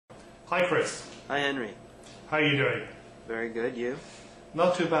Hi, Chris. Hi, Henry. How are you doing? Very good. You?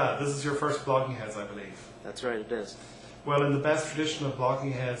 Not too bad. This is your first Blogging Heads, I believe. That's right, it is. Well, in the best tradition of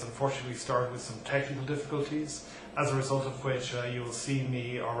Blogging Heads, unfortunately we started with some technical difficulties, as a result of which you will see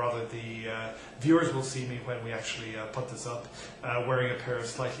me, or rather the viewers will see me when we actually put this up, wearing a pair of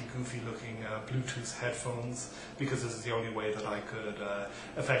slightly goofy-looking Bluetooth headphones, because this is the only way that I could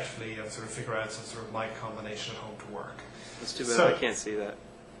effectively sort of figure out some sort of mic combination at home to work. It's too bad I can't see that.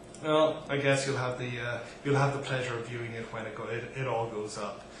 Well, I guess you'll have the pleasure of viewing it when it all goes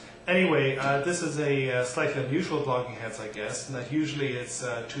up. Anyway, this is a slightly unusual Blogging Heads, I guess, in that usually it's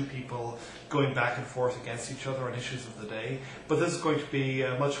two people going back and forth against each other on issues of the day. But this is going to be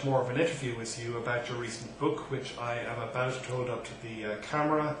much more of an interview with you about your recent book, which I am about to hold up to the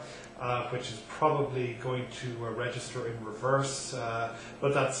camera, which is probably going to register in reverse.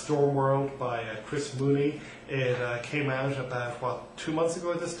 But that's Storm World by Chris Mooney. It came out about, 2 months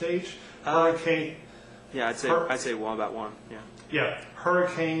ago at this stage? Hurricane. Yeah, I'd say about one. Yeah. Yeah,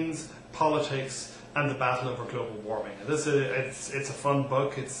 hurricanes, politics, and the battle over global warming. And it's a fun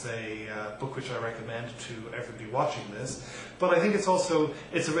book. It's a book which I recommend to everybody watching this. But I think it's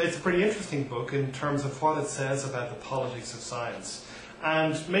a pretty interesting book in terms of what it says about the politics of science.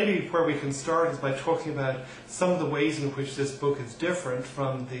 And maybe where we can start is by talking about some of the ways in which this book is different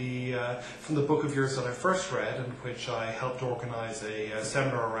from the book of yours that I first read, and which I helped organise a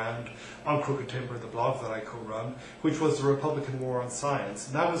seminar around on Crooked Timber, the blog that I co-run, which was The Republican War on Science.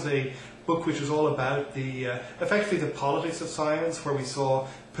 And that was a book which was all about effectively the politics of science, where we saw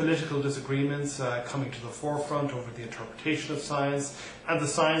political disagreements coming to the forefront over the interpretation of science, and the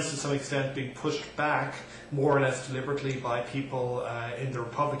science to some extent being pushed back more or less deliberately by people in the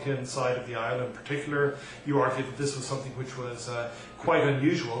Republican side of the aisle in particular. You argued that this was something which was quite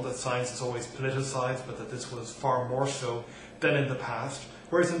unusual, that science is always politicized, but that this was far more so than in the past.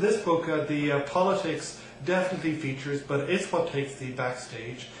 Whereas in this book, the politics definitely features, but it's what takes the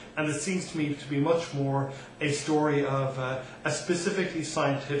backstage. And it seems to me to be much more a story of a specifically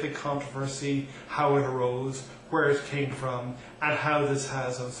scientific controversy, how it arose, where it came from, and how this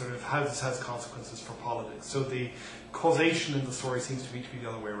has consequences for politics. So the causation in the story seems to me to be the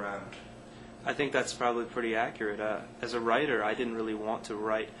other way around. I think that's probably pretty accurate. As a writer, I didn't really want to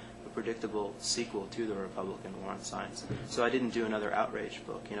write a predictable sequel to The Republican War on Science, so I didn't do another outrage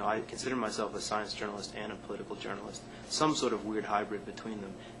book. You know, I consider myself a science journalist and a political journalist, some sort of weird hybrid between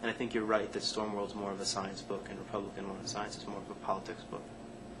them. And I think you're right that Stormworld's more of a science book and Republican War on Science is more of a politics book.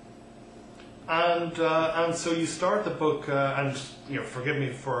 And so you start the book, and forgive me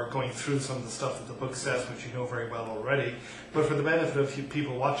for going through some of the stuff that the book says, which you know very well already, but for the benefit of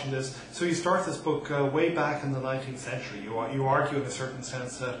people watching this, so you start this book way back in the 19th century. You argue in a certain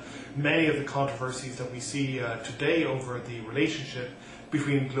sense that many of the controversies that we see today over the relationship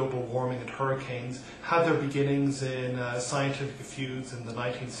between global warming and hurricanes had their beginnings in scientific feuds in the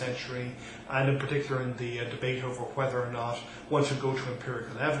 19th century, and in particular in the debate over whether or not one should go to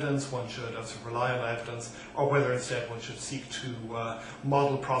empirical evidence, one should rely on evidence, or whether instead one should seek to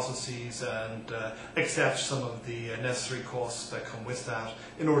model processes and accept some of the necessary costs that come with that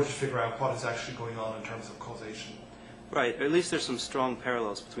in order to figure out what is actually going on in terms of causation. Right, or at least there's some strong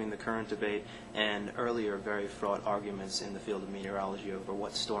parallels between the current debate and earlier very fraught arguments in the field of meteorology over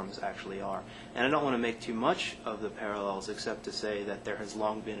what storms actually are. And I don't want to make too much of the parallels except to say that there has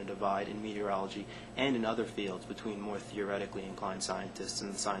long been a divide in meteorology and in other fields between more theoretically inclined scientists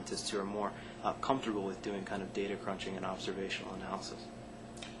and the scientists who are more comfortable with doing kind of data crunching and observational analysis.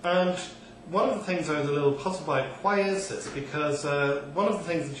 And one of the things I was a little puzzled by, why is this? Because one of the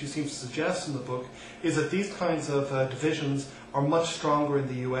things that you seem to suggest in the book is that these kinds of divisions are much stronger in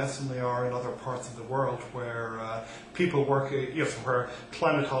the US than they are in other parts of the world, where people work, where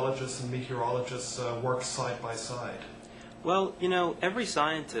climatologists and meteorologists work side by side. Well, every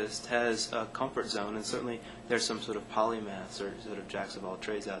scientist has a comfort zone, and certainly there's some sort of polymaths or sort of jacks of all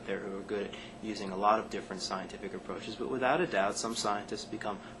trades out there who are good at using a lot of different scientific approaches. But without a doubt, some scientists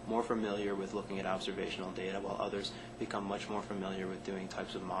become more familiar with looking at observational data, while others become much more familiar with doing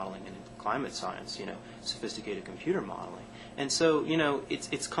types of modeling in climate science, sophisticated computer modeling. And so,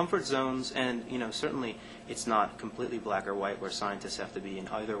 it's comfort zones, and, certainly it's not completely black or white where scientists have to be in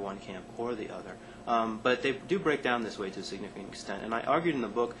either one camp or the other. But they do break down this way to a significant extent. And I argued in the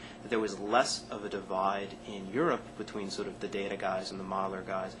book that there was less of a divide in Europe between sort of the data guys and the modeler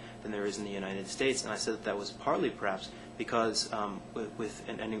guys than there is in the United States. And I said that was partly perhaps because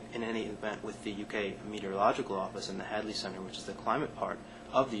in any event with the UK Meteorological Office and the Hadley Centre, which is the climate part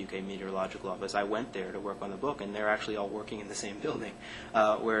of the UK Meteorological Office, I went there to work on the book, and they're actually all working in the same building.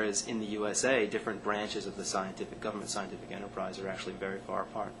 Whereas in the USA, different branches of the government scientific enterprise are actually very far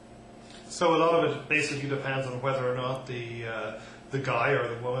apart. So a lot of it basically depends on whether or not the guy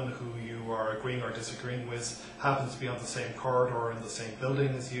or the woman who you are agreeing or disagreeing with happens to be on the same corridor in the same building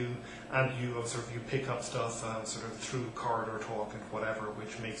as you, and you pick up stuff sort of through corridor talk and whatever,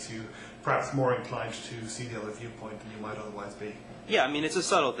 which makes you perhaps more inclined to see the other viewpoint than you might otherwise be. Yeah, I mean, it's a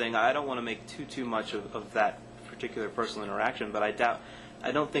subtle thing. I don't want to make too much of that particular personal interaction, but I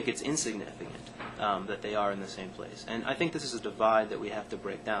don't think it's insignificant that they are in the same place. And I think this is a divide that we have to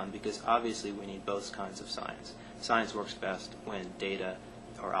break down, because obviously we need both kinds of science. Science works best when data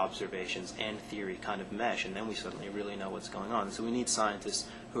or observations and theory kind of mesh, and then we suddenly really know what's going on. So we need scientists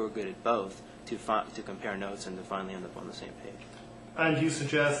who are good at both to compare notes and to finally end up on the same page. And you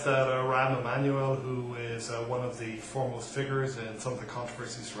suggest that Kerry Emanuel, who is one of the foremost figures in some of the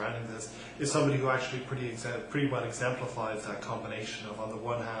controversies surrounding this, is somebody who actually pretty well exemplifies that combination of, on the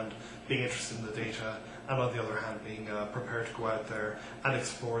one hand, being interested in the data, and on the other hand, being prepared to go out there and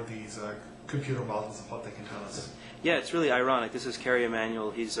explore these computer models of what they can tell us. Yeah, it's really ironic. This is Kerry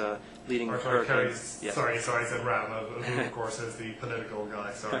Emanuel. He's leading Hurricane. Yeah. Sorry, I said Ram, who of course is the political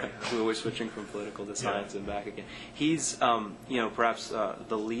guy. Sorry. We're switching from political to science and back again. He's, perhaps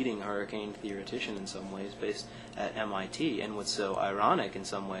the leading hurricane theoretician in some ways, based at MIT. And what's so ironic in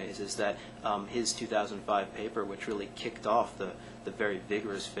some ways is that his 2005 paper, which really kicked off the very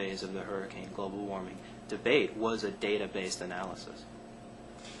vigorous phase of the hurricane global warming debate, was a data-based analysis.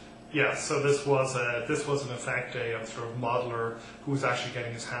 Yeah, so this was in effect a sort of modeler who was actually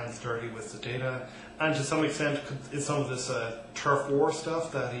getting his hands dirty with the data, and to some extent, in some of this turf war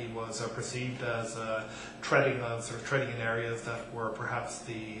stuff that he was perceived as treading in areas that were perhaps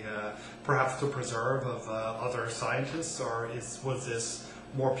the preserve of other scientists, or was this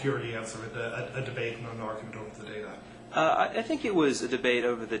more purely a debate and an argument over the data? I think it was a debate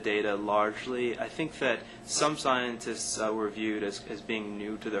over the data largely. I think that some scientists were viewed as being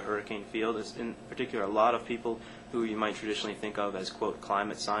new to the hurricane field. In particular, a lot of people who you might traditionally think of as, quote,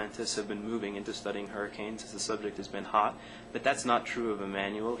 climate scientists have been moving into studying hurricanes as the subject has been hot. But that's not true of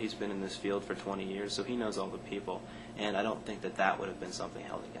Emanuel. He's been in this field for 20 years, so he knows all the people. And I don't think that would have been something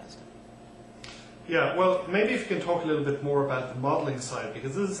held against him. Yeah, well, maybe if you can talk a little bit more about the modeling side,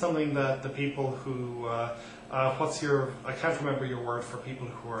 because this is something that the people who, I can't remember your word for people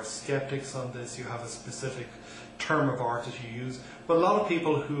who are skeptics on this. You have a specific term of art that you use, but a lot of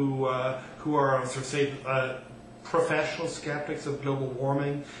people who are professional skeptics of global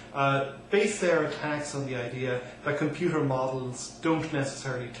warming base their attacks on the idea that computer models don't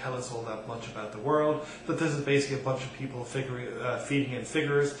necessarily tell us all that much about the world, that this is basically a bunch of people feeding in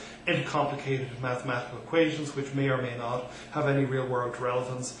figures into complicated mathematical equations which may or may not have any real world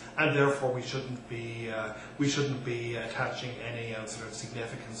relevance, and therefore we shouldn't be attaching any sort of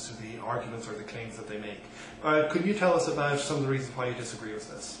significance to the arguments or the claims that they make. Could you tell us about some of the reasons why you disagree with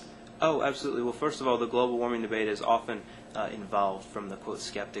this? Oh, absolutely. Well, first of all, the global warming debate is often involved, from the, quote,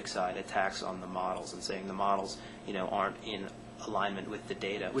 skeptic side, attacks on the models and saying the models, aren't in alignment with the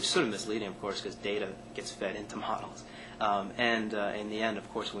data, which is sort of misleading, of course, because data gets fed into models. And in the end, of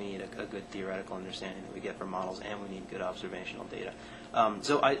course, we need a good theoretical understanding that we get from models, and we need good observational data.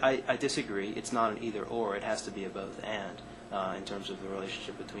 So I disagree. It's not an either-or. It has to be a both-and in terms of the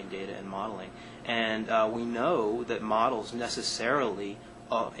relationship between data and modeling. And we know that models necessarily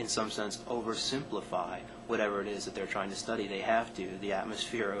in some sense, oversimplify whatever it is that they're trying to study. They have to. The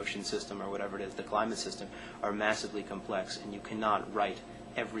atmosphere, ocean system, or whatever it is, the climate system, are massively complex, and you cannot write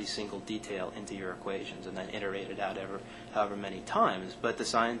every single detail into your equations and then iterate it out however many times. But the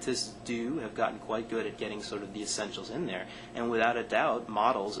scientists have gotten quite good at getting sort of the essentials in there. And without a doubt,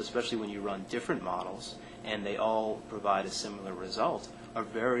 models, especially when you run different models, and they all provide a similar result, are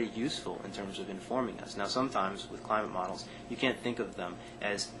very useful in terms of informing us. Now, sometimes with climate models, you can't think of them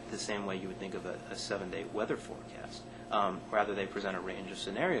as the same way you would think of a 7-day weather forecast. Rather, they present a range of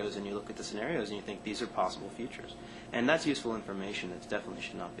scenarios, and you look at the scenarios and you think these are possible futures. And that's useful information that definitely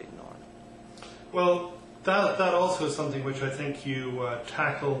should not be ignored. Well, that also is something which I think you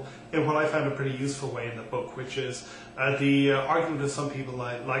tackle in what I found a pretty useful way in the book, which is the argument of some people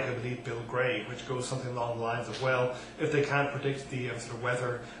like I believe Bill Gray, which goes something along the lines of, well, if they can't predict the sort of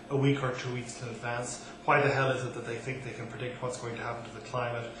weather a week or 2 weeks in advance, why the hell is it that they think they can predict what's going to happen to the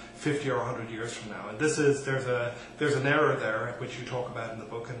climate 50 or 100 years from now? And there's an error there which you talk about in the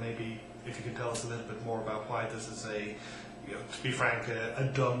book, and maybe if you can tell us a little bit more about why this is to be frank,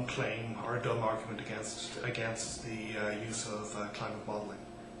 a dumb claim or a dumb argument against the use of climate modelling.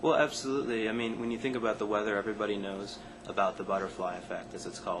 Well, absolutely. I mean, when you think about the weather, everybody knows about the butterfly effect, as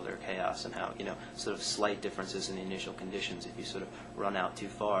it's called, or chaos, and how, sort of slight differences in the initial conditions, if you sort of run out too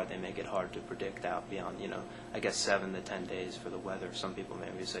far, they make it hard to predict out beyond, I guess 7 to 10 days for the weather. Some people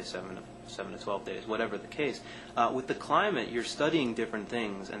maybe say 7 to 12 days, whatever the case. With the climate, you're studying different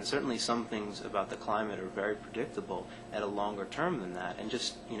things, and certainly some things about the climate are very predictable at a longer term than that. And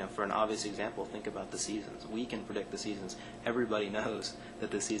just, for an obvious example, think about the seasons. We can predict the seasons. Everybody knows that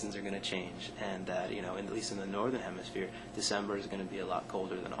the seasons are going to change, and that, at least in the northern hemisphere, December is going to be a lot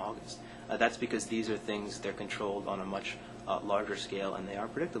colder than August. That's because these are things, they're controlled on a much larger scale, and they are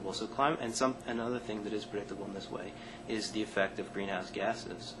predictable. So climate, another thing that is predictable in this way is the effect of greenhouse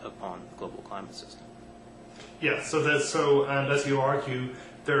gases upon the global climate system. Yeah, and as you argue,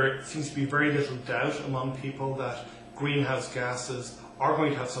 there seems to be very little doubt among people that greenhouse gases are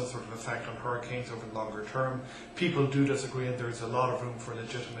going to have some sort of effect on hurricanes over the longer term. People do disagree, and there is a lot of room for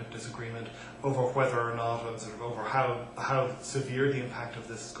legitimate disagreement over whether or not, and sort of over how severe the impact of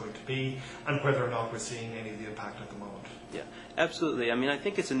this is going to be, and whether or not we're seeing any of the impact at the moment. Yeah, absolutely. I mean, I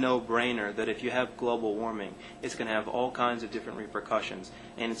think it's a no-brainer that if you have global warming, it's going to have all kinds of different repercussions,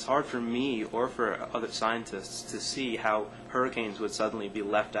 and it's hard for me or for other scientists to see how hurricanes would suddenly be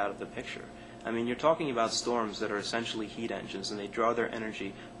left out of the picture. I mean, you're talking about storms that are essentially heat engines, and they draw their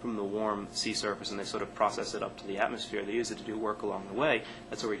energy from the warm sea surface, and they sort of process it up to the atmosphere. They use it to do work along the way.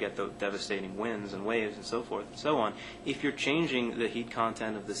 That's where we get the devastating winds and waves and so forth and so on. If you're changing the heat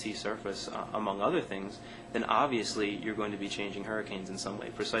content of the sea surface, among other things, then obviously you're going to be changing hurricanes in some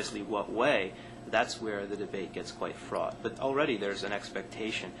way. Precisely what way, that's where the debate gets quite fraught. But already there's an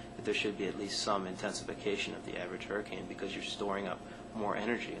expectation that there should be at least some intensification of the average hurricane, because you're storing up more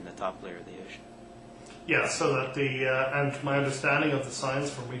energy in the top layer of the ocean. Yeah, so that and my understanding of the science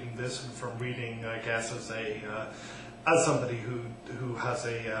from reading this and from reading, I guess, as somebody who has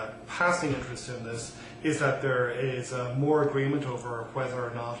a passing interest in this, is that there is more agreement over whether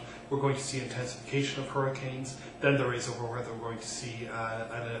or not we're going to see intensification of hurricanes than there is over whether we're going to see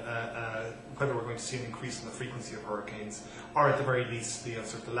an increase in the frequency of hurricanes, or at the very least, the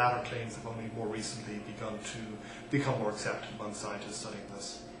latter claims have only more recently begun to become more accepted among scientists studying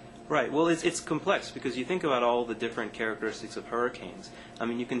this. Right. Well, it's complex, because you think about all the different characteristics of hurricanes. I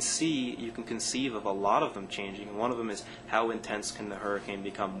mean, you can conceive of a lot of them changing, and one of them is how intense can the hurricane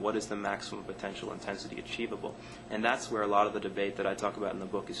become? What is the maximum potential intensity achievable? And that's where a lot of the debate that I talk about in the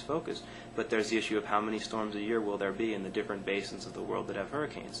book is focused. But there's the issue of how many storms a year will there be in the different basins of the world that have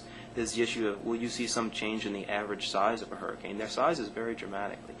hurricanes. There's the issue of, will you see some change in the average size of a hurricane? Their size is very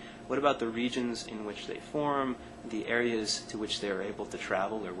dramatically. What about the regions in which they form, the areas to which they're able to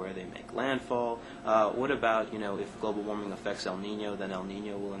travel or where they make landfall? What about, if global warming affects El Nino, then El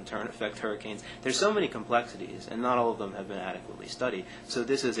Nino will in turn affect hurricanes? There's so many complexities, and not all of them have been adequately studied. So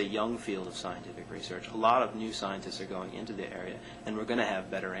this is a young field of scientific research. A lot of new scientists are going into the area, and we're going to have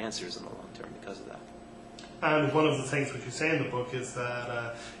better answers in the long term because of that. And one of the things which you say in the book is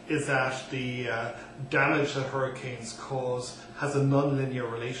that the damage that hurricanes cause has a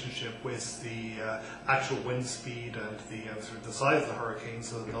nonlinear relationship with the actual wind speed and the size of the hurricane.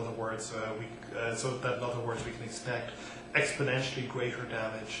 So in other words, we can expect exponentially greater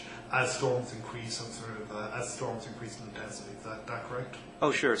damage as storms increase and as storms increase in intensity. Is that correct?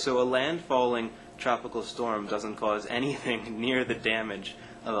 Oh, sure. So a landfalling tropical storm doesn't cause anything near the damage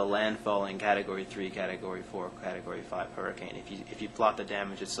of a landfalling Category 3, Category 4, Category 5 hurricane. If you plot the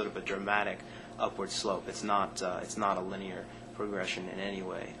damage, it's sort of a dramatic upward slope. It's not a linear progression in any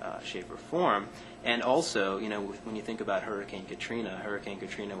way, shape, or form. And also, when you think about Hurricane Katrina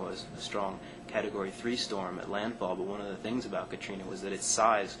was a strong Category 3 storm at landfall, but one of the things about Katrina was that its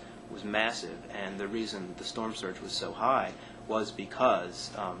size was massive, and the reason the storm surge was so high was because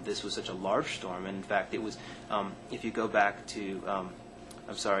this was such a large storm. And in fact, it was, if you go back to,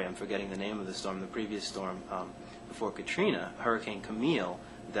 I'm sorry, I'm forgetting the name of the storm, the previous storm before Katrina, Hurricane Camille,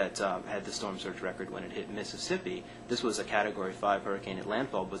 that had the storm surge record when it hit Mississippi. This was a Category 5 hurricane at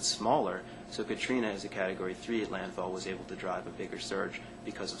landfall, but smaller. So Katrina, as a Category 3 at landfall, was able to drive a bigger surge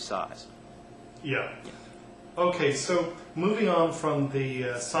because of size. Yeah. Okay, so moving on from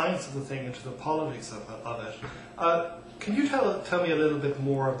the science of the thing into the politics of it, can you tell me a little bit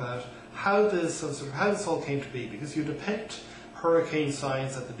more about how this all came to be? Because you depict hurricane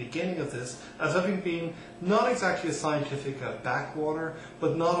science at the beginning of this as having been not exactly a scientific backwater,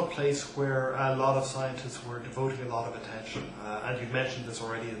 but not a place where a lot of scientists were devoting a lot of attention. And you've mentioned this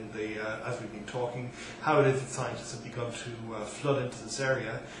already in the as we've been talking, how it is that scientists have begun to flood into this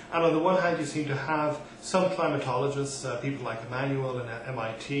area. And on the one hand, you seem to have some climatologists, people like Emanuel and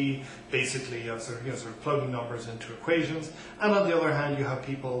MIT, basically sort of plugging numbers into equations. And on the other hand, you have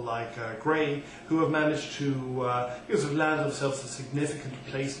people like Gray, who have managed to sort of land themselves a significant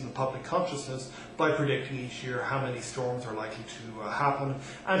place in the public consciousness by predicting each year how many storms are likely to happen,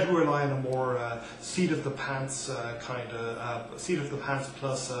 and who rely on a more seat of the pants seat of the pants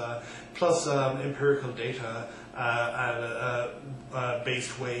plus empirical data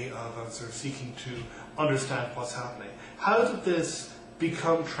based way of sort of seeking to understand what's happening. How did this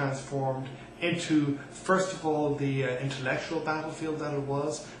become transformed into, first of all, the intellectual battlefield that it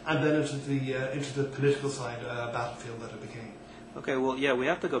was, and then into the political side battlefield that it became? Okay, well, yeah, we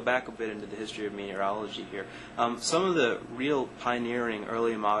have to go back a bit into the history of meteorology here. Some of the real pioneering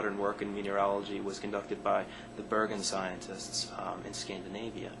early modern work in meteorology was conducted by the Bergen scientists in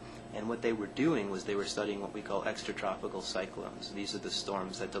Scandinavia. And what they were doing was they were studying what we call extratropical cyclones. These are the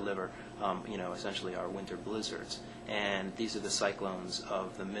storms that deliver, essentially our winter blizzards. And these are the cyclones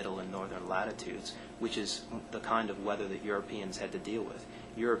of the middle and northern latitudes, which is the kind of weather that Europeans had to deal with.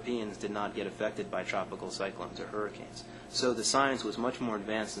 Europeans did not get affected by tropical cyclones or hurricanes. So the science was much more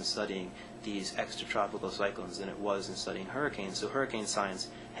advanced in studying these extratropical cyclones than it was in studying hurricanes. So hurricane science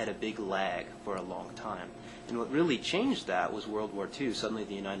had a big lag for a long time. And what really changed that was World War II. Suddenly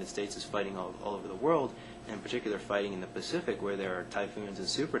the United States is fighting all over the world, and in particular fighting in the Pacific where there are typhoons and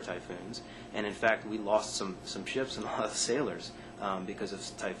super typhoons. And in fact, we lost some ships and a lot of sailors because of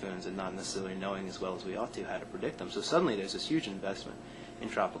typhoons and not necessarily knowing as well as we ought to how to predict them. So suddenly there's this huge investment in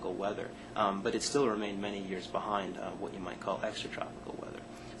tropical weather, but it still remained many years behind what you might call extratropical weather.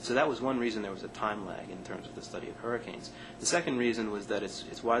 So that was one reason there was a time lag in terms of the study of hurricanes. The second reason was that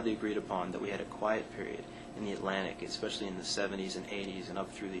it's widely agreed upon that we had a quiet period in the Atlantic, especially in the 70s and 80s and up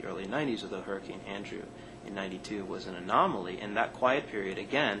through the early 90s, although Hurricane Andrew in 92 was an anomaly. And that quiet period,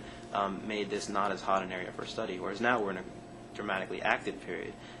 again, made this not as hot an area for study, whereas now we're in a dramatically active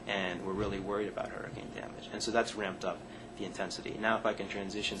period, and we're really worried about hurricane damage. And so that's ramped up the intensity. Now if I can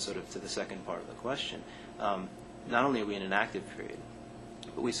transition sort of to the second part of the question, not only are we in an active period,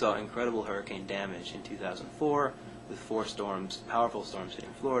 but we saw incredible hurricane damage in 2004 with 4 storms, powerful storms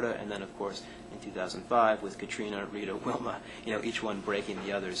hitting Florida, and then of course in 2005 with Katrina, Rita, Wilma, each one breaking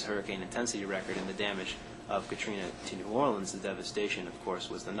the other's hurricane intensity record. And the damage of Katrina to New Orleans, the devastation, of course,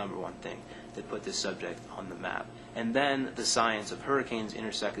 was the number one thing that put this subject on the map. And then the science of hurricanes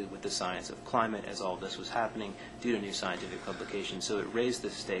intersected with the science of climate as all this was happening due to new scientific publications. So it raised the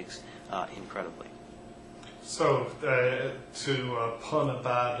stakes incredibly. So to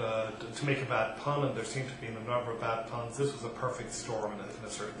make a bad pun, and there seemed to be a number of bad puns, this was a perfect storm in a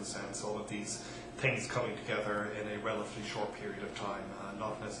certain sense. All of these things coming together in a relatively short period of time,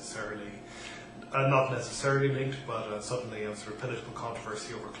 not necessarily linked, but suddenly sort of political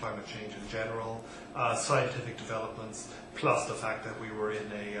controversy over climate change in general, scientific developments, plus the fact that we were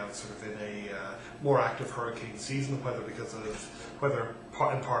in a more active hurricane season, whether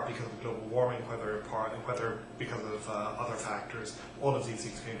in part because of global warming, whether because of other factors. All of these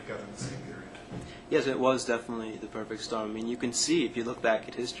things came together in the same period. Yes, it was definitely the perfect storm. I mean, you can see, if you look back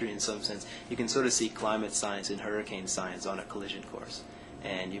at history in some sense, you can sort of see climate science and hurricane science on a collision course.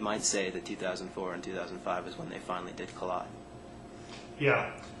 And you might say that 2004 and 2005 is when they finally did collide.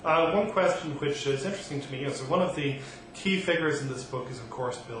 Yeah. One question which is interesting to me, so one of the key figures in this book is, of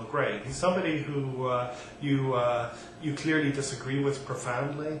course, Bill Gray. He's somebody who you clearly disagree with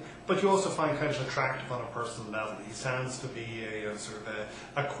profoundly, but you also find kind of attractive on a personal level. He sounds to be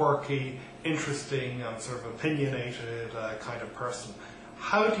a quirky, interesting, sort of opinionated kind of person.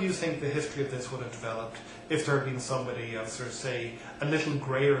 How do you think the history of this would have developed if there had been somebody, say, a little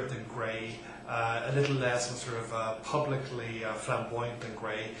grayer than Gray, a little less publicly flamboyant than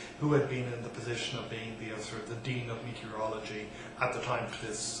Gray, who had been in the position of being the dean of meteorology at the time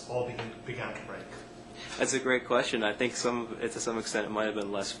this all began to break? That's a great question. I think to some extent it might have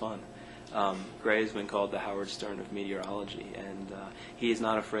been less fun. Gray has been called the Howard Stern of meteorology, and he is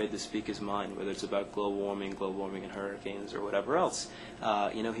not afraid to speak his mind, whether it's about global warming and hurricanes, or whatever else.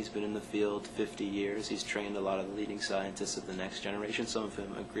 He's been in the field 50 years. He's trained a lot of the leading scientists of the next generation. Some of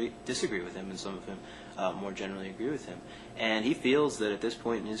whom disagree with him, and some of whom more generally agree with him. And he feels that at this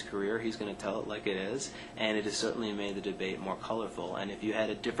point in his career, he's going to tell it like it is, and it has certainly made the debate more colorful. And if you had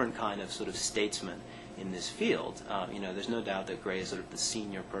a different kind of sort of statesman in this field. There's no doubt that Gray is sort of the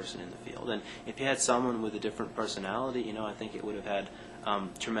senior person in the field. And if you had someone with a different personality, I think it would have had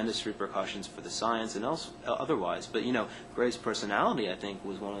tremendous repercussions for the science and otherwise. But, Gray's personality, I think,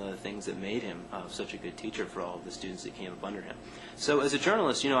 was one of the things that made him such a good teacher for all of the students that came up under him. So as a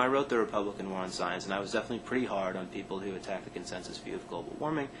journalist, I wrote The Republican War on Science, and I was definitely pretty hard on people who attack the consensus view of global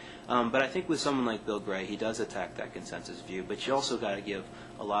warming. But I think with someone like Bill Gray, he does attack that consensus view, but you also got to give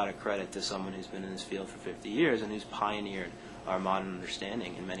a lot of credit to someone who's been in this field for 50 years and who's pioneered our modern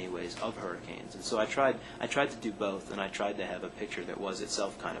understanding in many ways of hurricanes. And so I tried to do both, and I tried to have a picture that was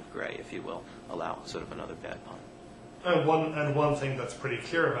itself kind of gray, if you will, allow sort of another bad pun. And one thing that's pretty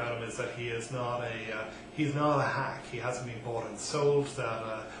clear about him is that he's not a hack. He hasn't been bought and sold.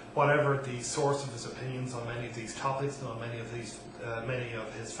 That whatever the source of his opinions on many of these topics and on many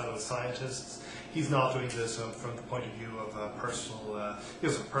of his fellow scientists, he's not doing this from the point of view of personal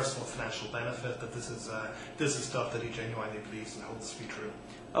financial benefit. That this is stuff that he genuinely believes and holds to be true.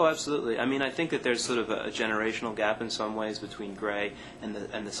 Oh, absolutely. I mean, I think that there's sort of a generational gap in some ways between Gray and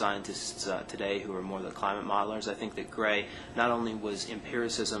the scientists today who are more the climate modelers. I think that Gray not only was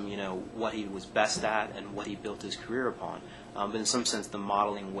empiricism, what he was best at and what he built his career upon, but in some sense the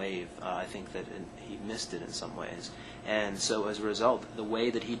modeling wave, I think that he missed it in some ways. And so as a result, the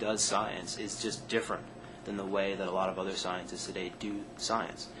way that he does science is just different than the way that a lot of other scientists today do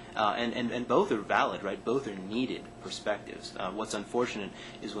science. And both are valid, right? Both are needed perspectives. What's unfortunate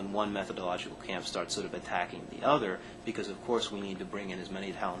is when one methodological camp starts sort of attacking the other, because of course we need to bring in as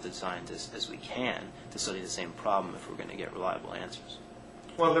many talented scientists as we can to study the same problem if we're going to get reliable answers.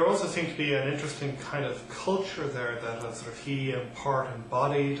 Well, there also seemed to be an interesting kind of culture there that sort of he in part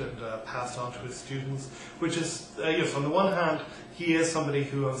embodied and passed on to his students, which is, on the one hand, he is somebody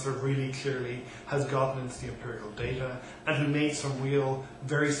who sort of really clearly has gotten into the empirical data and who made some real,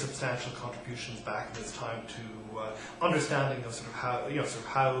 very substantial contributions back in his time to understanding of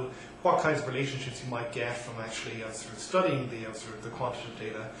what kinds of relationships you might get from actually sort of studying the quantitative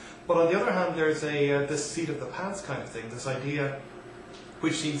data. But on the other hand, there's this seat of the pants kind of thing, this idea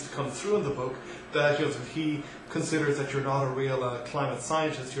which seems to come through in the book, that he considers that you're not a real climate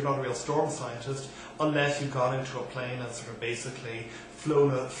scientist, you're not a real storm scientist, unless you've gone into a plane and sort of basically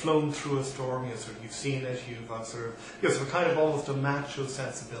flown through a storm. You've seen it. You've sort of kind of almost a macho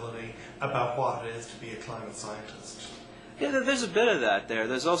sensibility about what it is to be a climate scientist. Yeah, there's a bit of that there.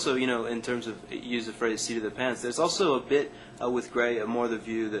 There's also, in terms of, use the phrase seat of the pants, there's also a bit with Gray more the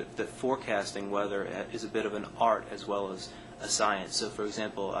view that forecasting weather is a bit of an art as well as a science. So, for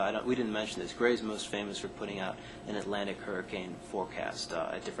example, we didn't mention this. Gray's most famous for putting out an Atlantic hurricane forecast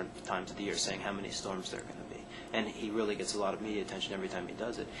at different times of the year, saying how many storms there are going to be. And he really gets a lot of media attention every time he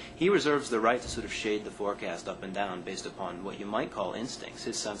does it. He reserves the right to sort of shade the forecast up and down based upon what you might call instincts,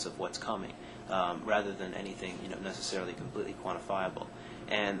 his sense of what's coming, rather than anything necessarily completely quantifiable.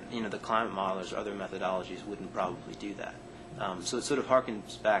 And the climate modelers or other methodologies wouldn't probably do that. So it sort of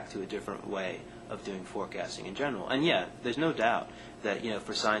harkens back to a different way of doing forecasting in general. And yeah, there's no doubt that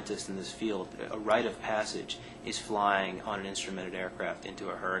for scientists in this field, a rite of passage is flying on an instrumented aircraft into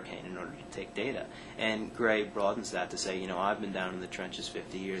a hurricane in order to take data. And Gray broadens that to say, I've been down in the trenches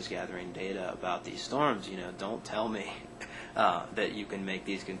 50 years gathering data about these storms. Don't tell me that you can make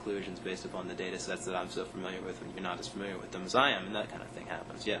these conclusions based upon the data sets that I'm so familiar with when you're not as familiar with them as I am. And that kind of thing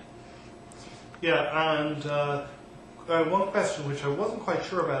happens. Yeah. Yeah, and one question which I wasn't quite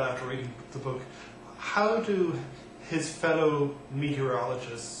sure about after reading the book: how do his fellow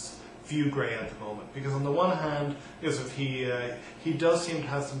meteorologists view Gray at the moment? Because on the one hand, he does seem to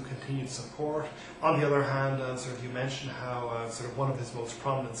have some continued support. On the other hand, you mentioned how one of his most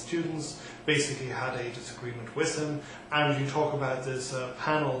prominent students basically had a disagreement with him, and you talk about this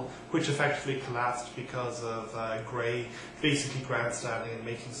panel which effectively collapsed because of Gray basically grandstanding and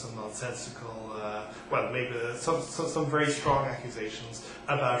making some nonsensical, maybe some very strong accusations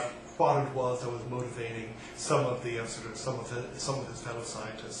about what it was that was motivating some of his fellow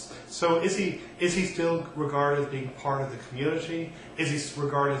scientists. So is he still regarded as being part of the community? Is he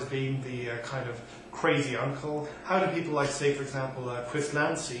regarded as being the kind of crazy uncle? How do people like, say, for example, Chris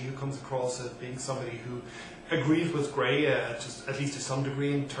Lancy, who comes across as being somebody who agrees with Gray at least to some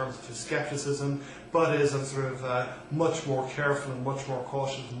degree in terms of his skepticism, but is much more careful and much more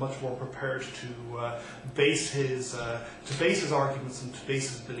cautious and much more prepared to base his arguments and to base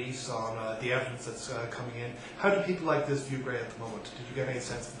his beliefs on the evidence that's coming in? How do people like this view Gray at the moment? Did you get any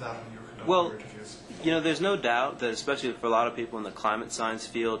sense of that when you were Well, your interviews. There's no doubt that, especially for a lot of people in the climate science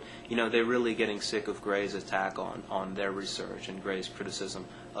field, they're really getting sick of Gray's attack on their research and Gray's criticism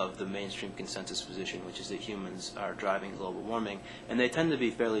of the mainstream consensus position, which is that humans are driving global warming, and they tend to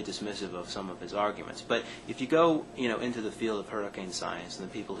be fairly dismissive of some of his arguments. But if you go, into the field of hurricane science and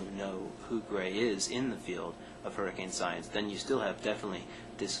the people who know who Gray is in the field of hurricane science, then you still have definitely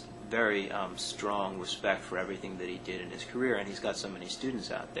this very strong respect for everything that he did in his career, and he's got so many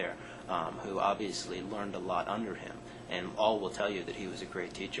students out there who obviously learned a lot under him, and all will tell you that he was a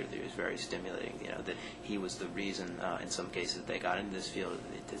great teacher, that he was very stimulating, that he was the reason in some cases that they got into this field,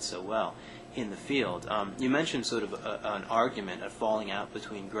 that they did so well in the field. You mentioned sort of an argument, a falling out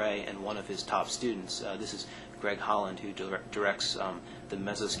between Gray and one of his top students. This is Greg Holland, who directs the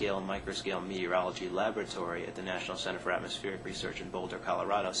Mesoscale and Microscale Meteorology Laboratory at the National Center for Atmospheric Research in Boulder,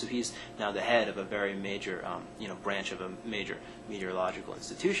 Colorado. So he's now the head of a very major, branch of a major meteorological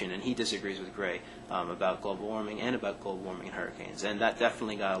institution, and he disagrees with Gray about global warming and about global warming and hurricanes. And that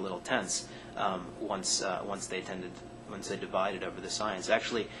definitely got a little tense once they divided over the science.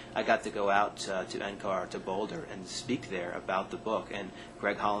 Actually, I got to go out to NCAR, to Boulder, and speak there about the book, and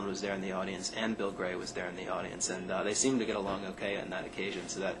Greg Holland was there in the audience, and Bill Gray was there in the audience, and they seemed to get along okay on that occasion,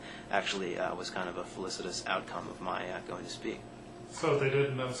 so that actually was kind of a felicitous outcome of my going to speak. So they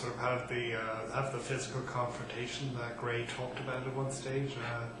didn't sort of have the physical confrontation that Gray talked about at one stage?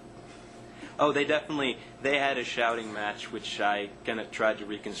 Oh, they had a shouting match, which I kind of tried to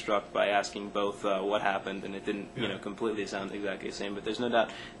reconstruct by asking both what happened, and it didn't, completely sound exactly the same. But there's no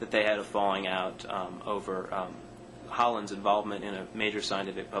doubt that they had a falling out over Holland's involvement in a major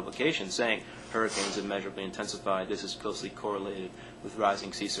scientific publication saying hurricanes have measurably intensified. This is closely correlated with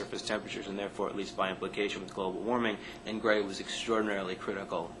rising sea surface temperatures, and therefore, at least by implication, with global warming. And Gray was extraordinarily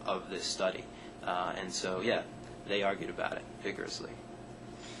critical of this study, and so they argued about it vigorously.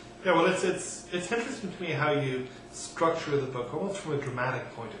 Yeah, well, it's interesting to me how you structure the book, almost from a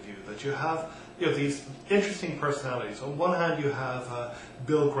dramatic point of view, that you have these interesting personalities. On one hand, you have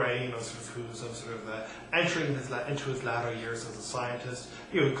Bill Gray, who's entering into his latter years as a scientist,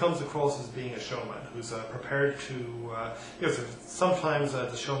 who comes across as being a showman, who's prepared to, sometimes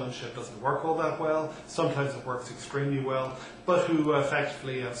the showmanship doesn't work all that well, sometimes it works extremely well, but who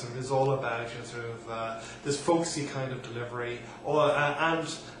effectively is all about this folksy kind of delivery, and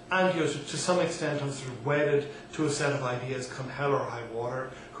to some extent, wedded to a set of ideas, come hell or high water.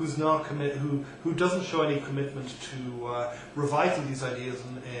 Who's not who doesn't show any commitment to revising these ideas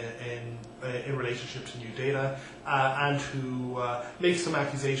in relationship to new data, and who makes some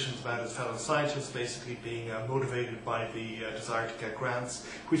accusations about his fellow scientists, basically being motivated by the desire to get grants,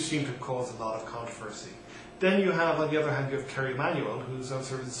 which seem to cause a lot of controversy. Then you have, on the other hand, you have Kerry Emanuel, who's in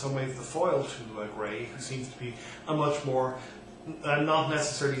some ways the foil to Gray, who seems to be a much more not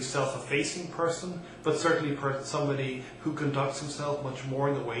necessarily self-effacing person, but certainly somebody who conducts himself much more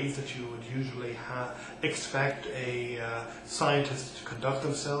in the ways that you would usually expect a scientist to conduct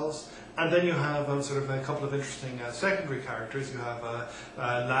themselves. And then you have a couple of interesting secondary characters. You have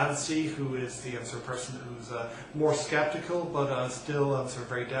Lancy, who is the person who's more skeptical, but still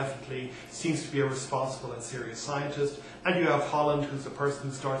very definitely seems to be a responsible and serious scientist. And you have Holland, who's the person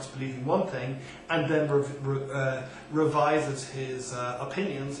who starts believing one thing and then revises his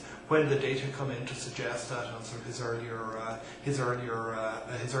opinions when the data come in to suggest that his earlier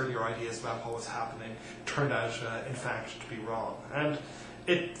ideas about what was happening turned out, in fact, to be wrong. And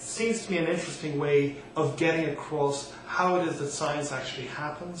it seems to me an interesting way of getting across how it is that science actually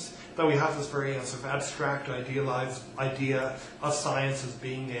happens, that we have this very abstract, idealized idea of science as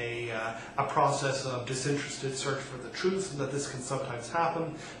being a process of disinterested search for the truth, and that this can sometimes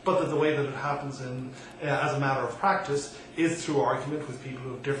happen, but that the way that it happens as a matter of practice is through argument with people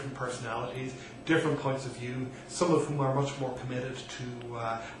who have different personalities, different points of view, some of whom are much more committed to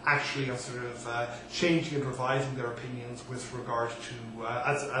actually changing and revising their opinions with regard to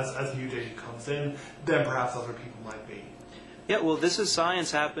as new data comes in than perhaps other people might be. Yeah, well, this is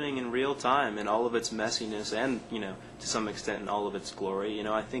science happening in real time in all of its messiness and, to some extent in all of its glory.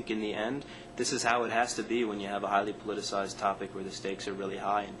 I think in the end, this is how it has to be when you have a highly politicized topic where the stakes are really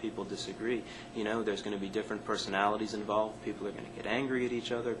high and people disagree. There's going to be different personalities involved. People are going to get angry at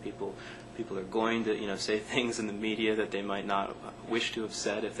each other. People are going to, say things in the media that they might not wish to have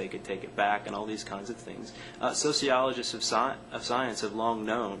said if they could take it back, and all these kinds of things. Sociologists of science have long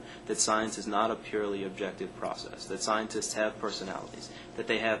known that science is not a purely objective process, that scientists have personalities, that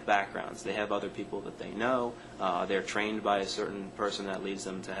they have backgrounds. They have other people that they know. They're trained by a certain person that leads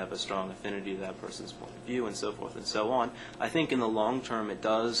them to have a strong affinity to that person's point of view, and so forth and so on. I think in the long term it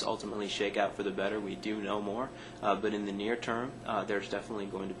does ultimately shake out for the better. We do know more. But in the near term, there's definitely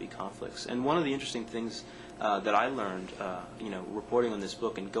going to be conflicts. And one of the interesting things that I learned, reporting on this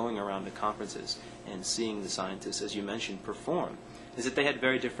book and going around to conferences and seeing the scientists, as you mentioned, perform, is that they had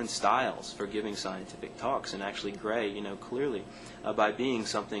very different styles for giving scientific talks. And actually, Gray, clearly, by being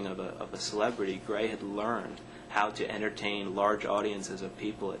something of a celebrity, Gray had learned how to entertain large audiences of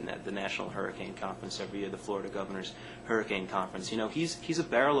people at the National Hurricane Conference every year, the Florida Governor's Hurricane Conference. He's a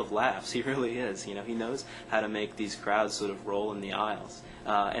barrel of laughs. He really is. He knows how to make these crowds sort of roll in the aisles.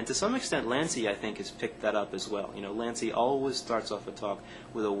 And to some extent, Lancey, I think, has picked that up as well. Lancey always starts off a talk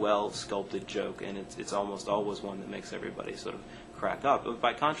with a well-sculpted joke, and it's almost always one that makes everybody sort of crack up. But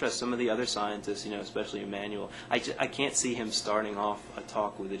by contrast, some of the other scientists, especially Emanuel, I can't see him starting off a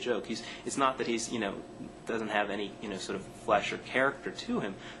talk with a joke. It's not that he's, doesn't have any, sort of flesh or character to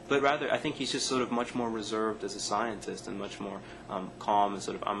him, but rather I think he's just sort of much more reserved as a scientist and much more calm and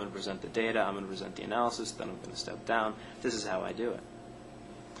sort of, I'm going to present the data, I'm going to present the analysis, then I'm going to step down. This is how I do it.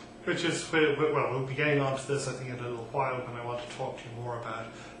 Which is, we'll be getting on to this, I think, in a little while when I want to talk to you more about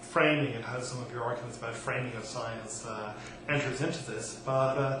framing and how some of your arguments about framing of science enters into this.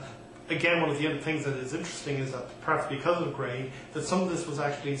 But again, one of the other things that is interesting is that perhaps because of Gray, that some of this was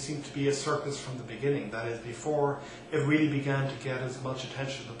actually seemed to be a circus from the beginning. That is, before it really began to get as much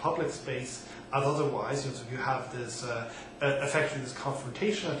attention in the public space as otherwise. So you have this, effectively this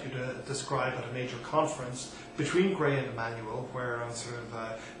confrontation that you describe at a major conference between Gray and Emanuel, where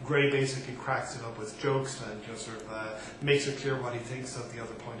Gray basically cracks it up with jokes and makes it clear what he thinks of the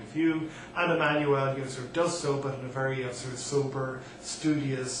other point of view, and Emanuel does so, but in a very sober,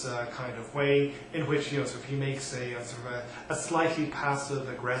 studious kind of way, in which he makes a slightly passive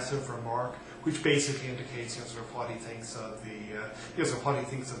aggressive remark, which basically indicates what he thinks of the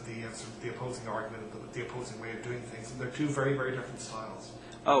opposing argument, the opposing way of doing things, and they're two very, very different styles.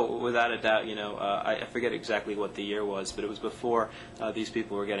 Oh, without a doubt, I forget exactly what the year was, but it was before these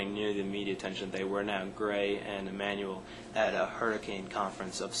people were getting near the media attention they were now. Gray and Emanuel at a hurricane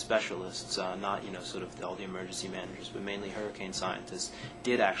conference of specialists, not, sort of all the emergency managers, but mainly hurricane scientists,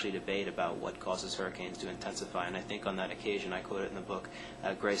 did actually debate about what causes hurricanes to intensify. And I think on that occasion, I quote it in the book,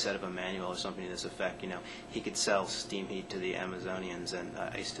 Gray said of Emanuel or something to this effect, he could sell steam heat to the Amazonians and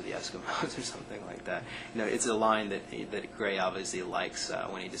ice to the Eskimos or something like that. It's a line that Gray obviously likes.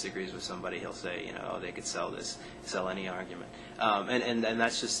 When he disagrees with somebody, he'll say, they could sell any argument. And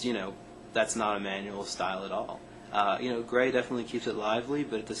that's just, that's not Emanuel's style at all. Gray definitely keeps it lively,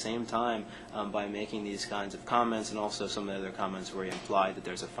 but at the same time, by making these kinds of comments, and also some of the other comments where he implied that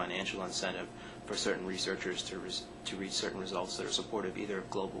there's a financial incentive for certain researchers to reach certain results that are supportive either of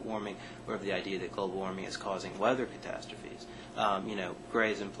global warming or of the idea that global warming is causing weather catastrophes. Gray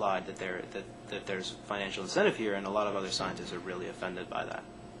has implied that there's financial incentive here, and a lot of other scientists are really offended by that.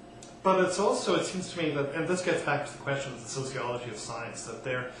 But it seems to me that, and this gets back to the question of the sociology of science, that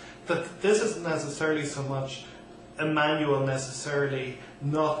this isn't necessarily so much Emanuel necessarily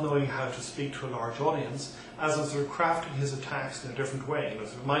not knowing how to speak to a large audience, as in crafting his attacks in a different way.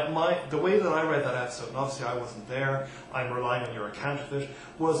 The way that I read that episode, and obviously I wasn't there, I'm relying on your account of it,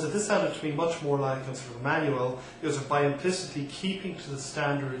 was that this sounded to me much more like Emanuel by implicitly keeping to the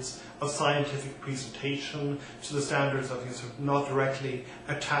standards of scientific presentation, to the standards of not directly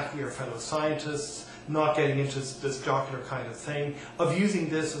attacking your fellow scientists, not getting into this jocular kind of thing, of using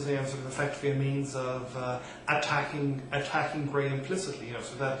this as effectively a means of attacking Gray implicitly.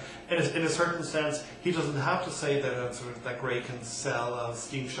 So that in a certain sense, he doesn't have to say that that Gray can sell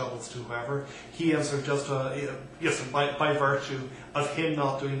steam shovels to whoever. He by virtue of him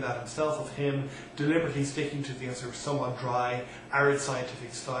not doing that himself, of him deliberately sticking to the somewhat dry, arid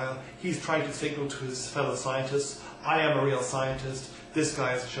scientific style, he's trying to signal to his fellow scientists, I am a real scientist. This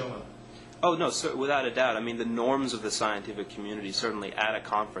guy is a showman. Oh, no, without a doubt. I mean, the norms of the scientific community, certainly at a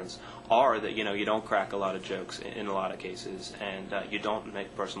conference, are that, you don't crack a lot of jokes in a lot of cases, and you don't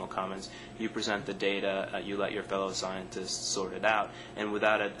make personal comments. You present the data, you let your fellow scientists sort it out, and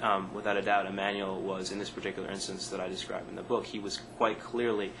without a doubt, Emanuel was, in this particular instance that I describe in the book, he was quite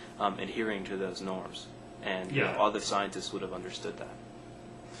clearly adhering to those norms, and other scientists would have understood that.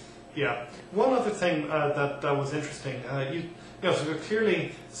 Yeah. One other thing that was interesting, so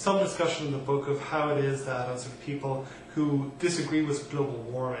clearly some discussion in the book of how it is that people who disagree with global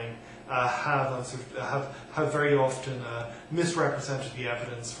warming have very often misrepresented the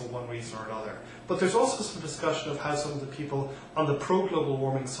evidence for one reason or another. But there's also some discussion of how some of the people on the pro-global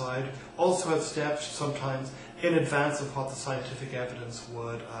warming side also have stepped sometimes in advance of what the scientific evidence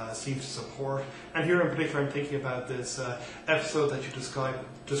would seem to support. And here in particular, I'm thinking about this episode that you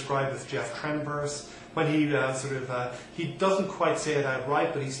described with Jeff Trenberth, when he he doesn't quite say it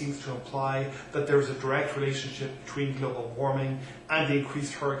outright, but he seems to imply that there's a direct relationship between global warming and the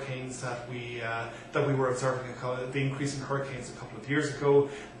increased hurricanes that we were observing, the increase in hurricanes a couple of years ago,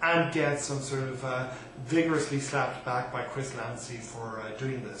 and gets some sort of vigorously slapped back by Chris Landsea for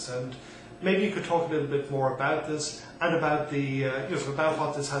doing this. And maybe you could talk a little bit more about this and about the about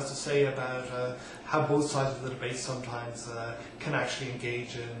what this has to say about how both sides of the debate sometimes can actually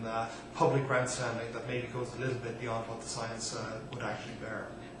engage in public grandstanding that maybe goes a little bit beyond what the science would actually bear.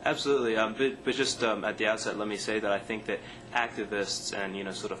 Absolutely, but just at the outset, let me say that I think that activists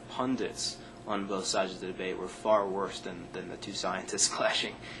and sort of pundits on both sides of the debate were far worse than the two scientists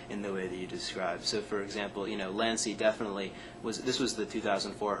clashing in the way that you described. So, for example, Landsea definitely this was the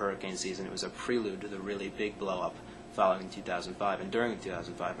 2004 hurricane season. It was a prelude to the really big blow-up following 2005 and during the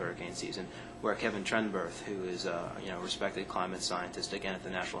 2005 hurricane season, where Kevin Trenberth, who is a respected climate scientist, again at the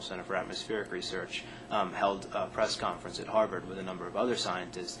National Center for Atmospheric Research, held a press conference at Harvard with a number of other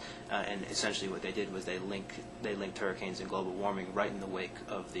scientists, and essentially what they did was they linked hurricanes and global warming right in the wake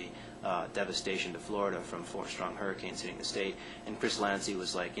of the devastation to Florida from 4 strong hurricanes hitting the state. And Chris Landsea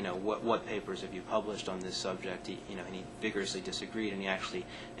was like, what papers have you published on this subject? And he vigorously disagreed, and he actually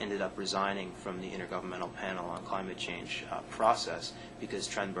ended up resigning from the Intergovernmental Panel on Climate Change process because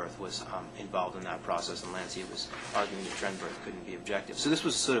Trenberth was involved in that process, and Landsea was arguing that Trenberth couldn't be objective. So this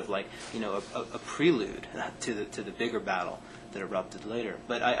was sort of like, a prelude to the bigger battle that erupted later.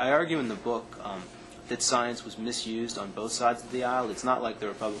 But I argue in the book that science was misused on both sides of the aisle. It's not like the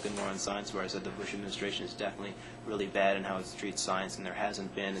Republican war on science, where I said the Bush administration is definitely really bad in how it treats science, and there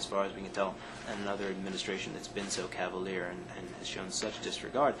hasn't been, as far as we can tell, another administration that's been so cavalier and has shown such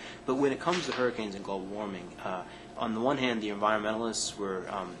disregard. But when it comes to hurricanes and global warming, on the one hand, the environmentalists were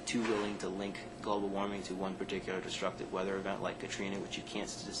too willing to link global warming to one particular destructive weather event like Katrina, which you can't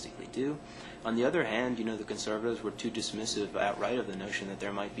statistically do. On the other hand, the conservatives were too dismissive outright of the notion that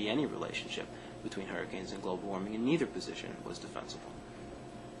there might be any relationship between hurricanes and global warming, and neither position was defensible.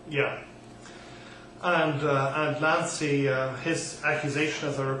 Yeah. And Landsea, his accusation,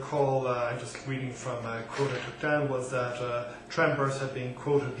 as I recall, I'm just reading from a quote I took down, was that Trenberth had been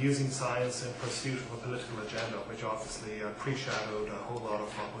quoted using science in pursuit of a political agenda, which obviously pre-shadowed a whole lot of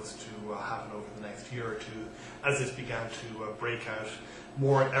what was to happen over the next year or two, as this began to break out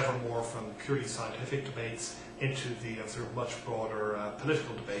ever more from purely scientific debates into the sort of much broader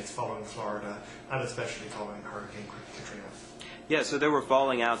political debates following Florida, and especially following Hurricane Katrina. Yeah, so there were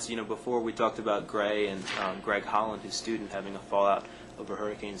falling outs. Before we talked about Gray and Greg Holland, his student, having a fallout over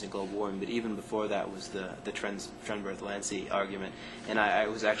hurricanes and global warming. But even before that was the Trenberth-Landsea argument. And I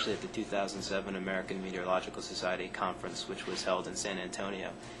was actually at the 2007 American Meteorological Society conference, which was held in San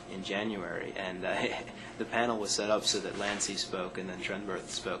Antonio in January. And the panel was set up so that Landsea spoke and then Trenberth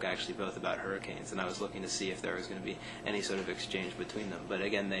spoke, actually both about hurricanes. And I was looking to see if there was going to be any sort of exchange between them. But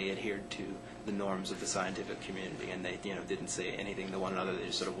again, they adhered to the norms of the scientific community, and they didn't say anything to one another. They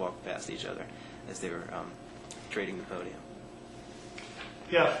just sort of walked past each other as they were trading the podium.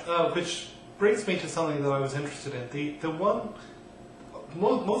 Yeah, which brings me to something that I was interested in.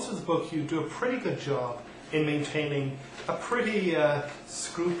 Most of the book, you do a pretty good job in maintaining a pretty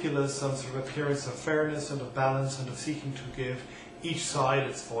scrupulous sort of appearance of fairness and of balance and of seeking to give each side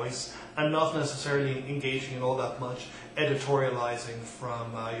its voice, and not necessarily engaging in all that much editorializing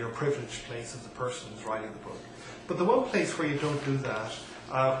from your privileged place as the person who's writing the book. But the one place where you don't do that,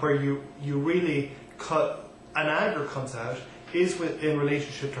 where you really an anger comes out, is in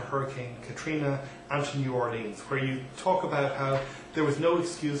relationship to Hurricane Katrina and to New Orleans, where you talk about how there was no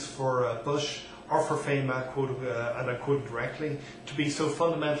excuse for Bush or for FEMA, and I quote directly, to be so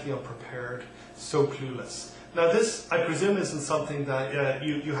fundamentally unprepared, so clueless. Now this, I presume, isn't something that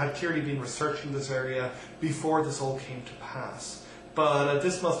you had clearly been researching this area before this all came to pass. But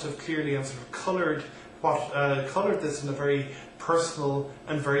this must have clearly sort of coloured this in a very personal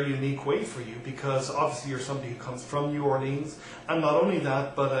and very unique way for you, because obviously you're somebody who comes from New Orleans, and not only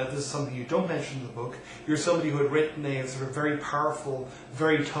that, but this is something you don't mention in the book, you're somebody who had written a sort of very powerful,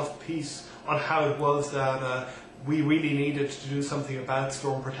 very tough piece on how it was that we really needed to do something about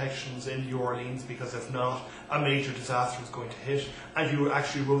storm protections in New Orleans, because if not, a major disaster was going to hit. And you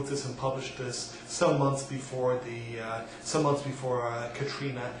actually wrote this and published this some months before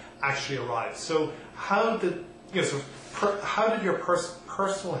Katrina actually arrived. So how did your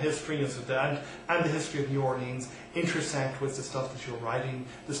personal history and the history of New Orleans intersect with the stuff that you're writing,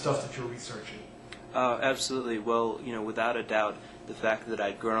 the stuff that you're researching? Absolutely. Well, without a doubt, the fact that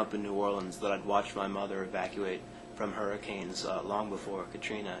I'd grown up in New Orleans, that I'd watched my mother evacuate from hurricanes long before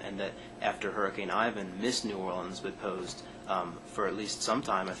Katrina, and that after Hurricane Ivan missed New Orleans but posed, for at least some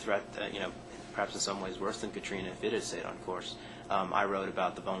time, a threat that, perhaps in some ways worse than Katrina if it had stayed on course. I wrote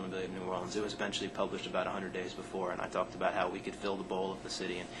about the vulnerability of New Orleans. It was eventually published about 100 days before, and I talked about how we could fill the bowl of the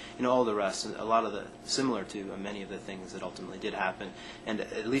city and all the rest, and a lot of similar to many of the things that ultimately did happen. And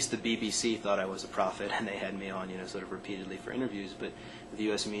at least the BBC thought I was a prophet, and they had me on, sort of repeatedly for interviews, but the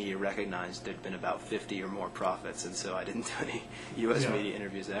U.S. media recognized there'd been about 50 or more prophets, and so I didn't do any U.S. media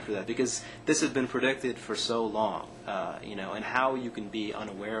interviews after that, because this had been predicted for so long, and how you can be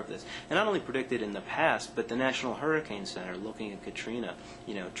unaware of this. And not only predicted in the past, but the National Hurricane Center, looking at Katrina,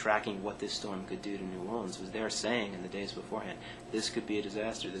 tracking what this storm could do to New Orleans, was there saying in the days beforehand, this could be a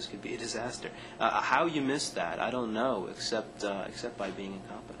disaster, this could be a disaster. How you missed that, I don't know, except by being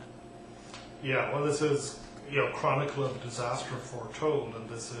incompetent. Yeah, well, this is chronicle of disaster foretold, and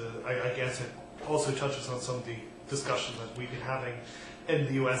this I guess it also touches on some of the discussion that we've been having in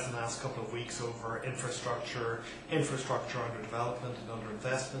the US in the last couple of weeks over infrastructure under development and under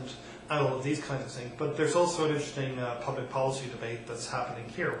investment, and all of these kinds of things. But there's also an interesting public policy debate that's happening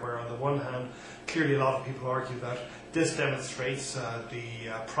here, where on the one hand, clearly a lot of people argue that this demonstrates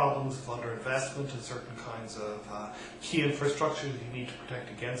the problems of underinvestment in certain kinds of key infrastructure that you need to protect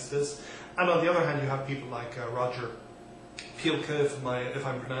against this. And on the other hand, you have people like Roger Pielke, if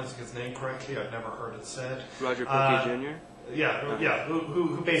I'm pronouncing his name correctly, I've never heard it said. Roger Pielke Jr.? Yeah,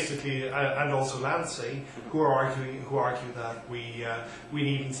 who basically, and also Lancey, who argue that we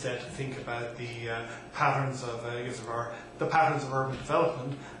need instead to think about the patterns of the patterns of urban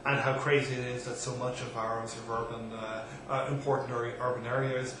development, and how crazy it is that so much of our important urban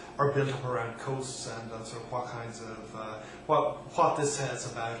areas are built up around coasts, and sort of what kinds of what this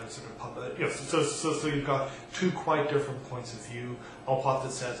says about sort of public. So you've got two quite different points of view on what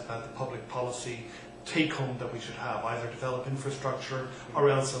this says about the public policy take home that we should have, either develop infrastructure or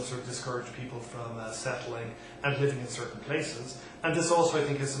else sort of discourage people from settling and living in certain places. And this also, I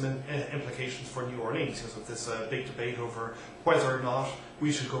think, has some implications for New Orleans, because of this big debate over whether or not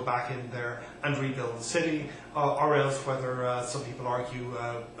we should go back in there and rebuild the city, or else whether some people argue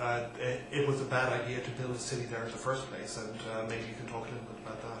it was a bad idea to build a city there in the first place. And maybe you can talk a little bit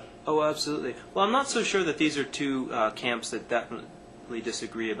about that. Oh, absolutely. Well, I'm not so sure that these are two camps that definitely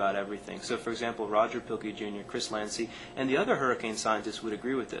disagree about everything. So, for example, Roger Pielke Jr., Chris Lancey, and the other hurricane scientists would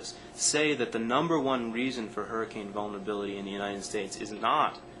agree with this. Say that the number one reason for hurricane vulnerability in the United States is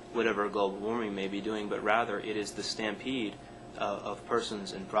not whatever global warming may be doing, but rather it is the stampede of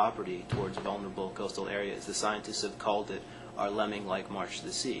persons and property towards vulnerable coastal areas. The scientists have called it our lemming-like march to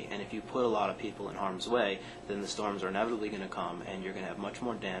the sea. And if you put a lot of people in harm's way, then the storms are inevitably going to come, and you're going to have much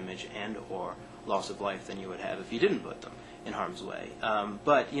more damage and or loss of life than you would have if you didn't put them in harm's way.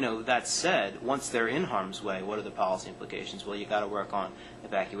 But, that said, once they're in harm's way, what are the policy implications? Well, you got to work on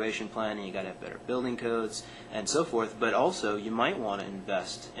evacuation planning, you got to have better building codes, and so forth. But also, you might want to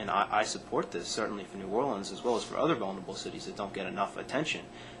invest, and I support this, certainly for New Orleans, as well as for other vulnerable cities that don't get enough attention.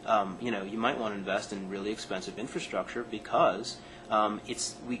 You might want to invest in really expensive infrastructure, because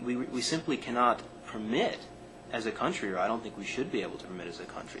we simply cannot permit as a country, or I don't think we should be able to permit as a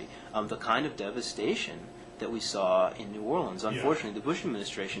country, the kind of devastation that we saw in New Orleans. Unfortunately, the Bush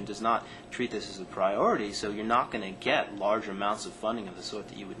administration does not treat this as a priority, so you're not going to get large amounts of funding of the sort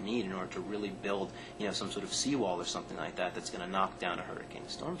that you would need in order to really build, some sort of seawall or something like that that's going to knock down a hurricane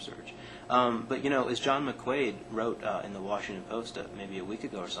storm surge. But, as John McQuaid wrote in the Washington Post maybe a week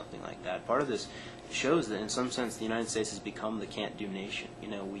ago or something like that, part of this shows that in some sense the United States has become the can't-do nation.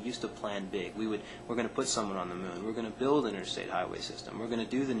 We used to plan big. We're going to put someone on the moon. We're going to build an interstate highway system. We're going to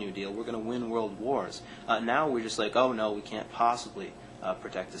do the New Deal. We're going to win world wars. Now we're just like, oh no, we can't possibly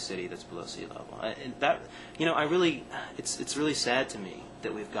protect a city that's below sea level. And that, it's really sad to me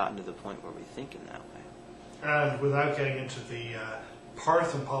that we've gotten to the point where we think in that way. And without getting into the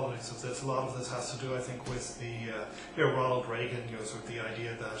partisan politics of this, a lot of this has to do, I think, with the Ronald Reagan, sort of the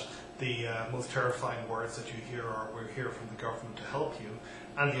idea that the most terrifying words that you hear are, we're here from the government to help you,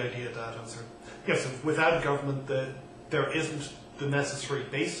 and the idea that so without government there isn't the necessary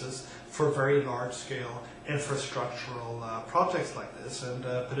basis for very large-scale infrastructural projects like this, and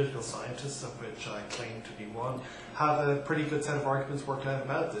political scientists, of which I claim to be one, have a pretty good set of arguments worked out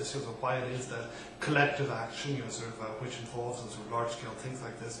about this, why it is that collective action, which involves large-scale things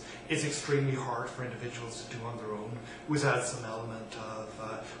like this, is extremely hard for individuals to do on their own, without some element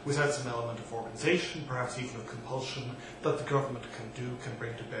of organisation, perhaps even of compulsion, that the government can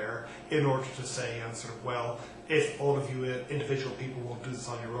bring to bear in order to say, well, if all of you individual people won't do this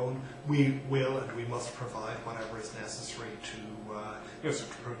on your own, we will and we must provide whatever is necessary to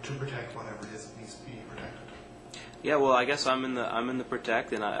protect whatever it is that needs to be protected. Yeah, well, I guess I'm in the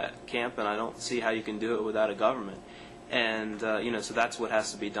protect camp, and I don't see how you can do it without a government. And so that's what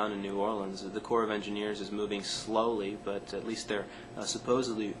has to be done in New Orleans. The Corps of Engineers is moving slowly, but at least they're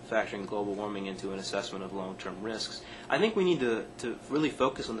supposedly factoring global warming into an assessment of long-term risks. I think we need to really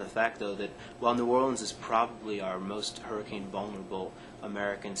focus on the fact, though, that while New Orleans is probably our most hurricane-vulnerable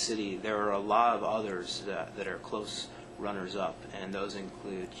American city, there are a lot of others that are close runners-up, and those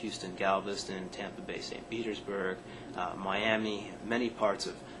include Houston, Galveston, Tampa Bay, St. Petersburg, Miami, many parts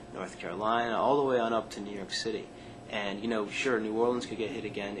of North Carolina, all the way on up to New York City. And, sure, New Orleans could get hit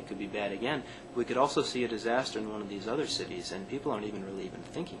again, it could be bad again, but we could also see a disaster in one of these other cities, and people aren't even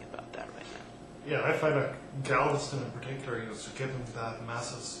thinking about that right now. Yeah, I find that Galveston in particular, given that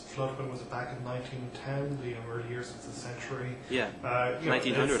massive flood, when was it, back in 1910, the early years of the century? Yeah,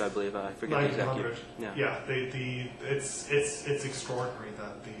 1900, I believe, I forget the exact year. Yeah, it's extraordinary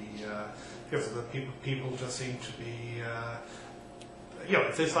that the people just seem to be...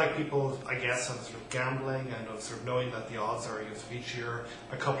 it's like people, I guess, sort of gambling and sort of knowing that the odds are each year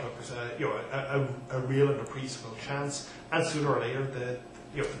a couple of percent, a real and appreciable chance, and sooner or later the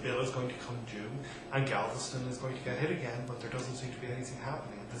bill is going to come due, and Galveston is going to get hit again, but there doesn't seem to be anything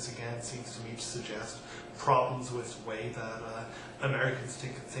happening. And this again seems to me to suggest problems with the way that Americans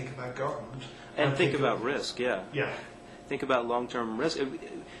think about government and think about risk. Yeah. Think about long-term risk.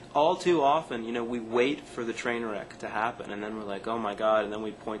 All too often, we wait for the train wreck to happen, and then we're like, oh my God, and then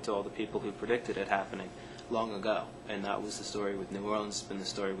we point to all the people who predicted it happening long ago. And that was the story with New Orleans. It's been the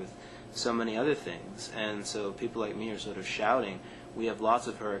story with so many other things. And so people like me are sort of shouting, we have lots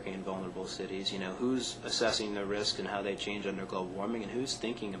of hurricane-vulnerable cities. Who's assessing the risk and how they change under global warming, and who's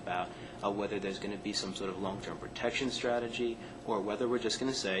thinking about whether there's going to be some sort of long-term protection strategy, or whether we're just going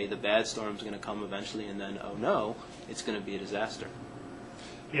to say the bad storm's going to come eventually, and then, oh no, it's going to be a disaster.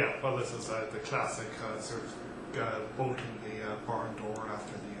 Yeah, well, this is the classic sort of bolting the barn door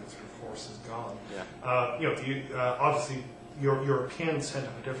after the sort of horse is gone. Yeah. Obviously, Europeans tend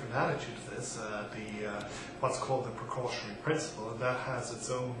to have a different attitude to this. What's called the precautionary principle, and that has its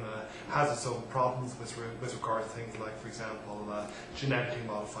own problems with regard to things like, for example, genetically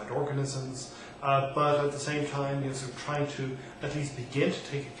modified organisms. But at the same time, sort of trying to at least begin to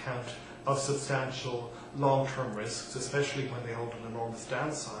take account of substantial long-term risks, especially when they hold an enormous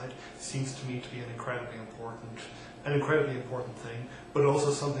downside, seems to me to be an incredibly important thing, but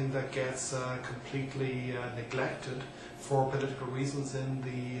also something that gets completely neglected for political reasons in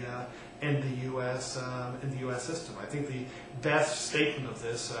the U.S. System. I think the best statement of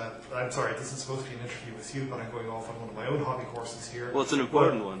this. I'm sorry, this is supposed to be an interview with you, but I'm going off on one of my own hobby courses here. Well, it's an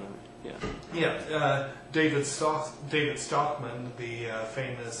important one. Yeah. David Stockman, the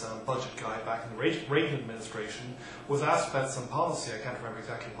famous budget guy back in the Reagan administration, was asked about some policy. I can't remember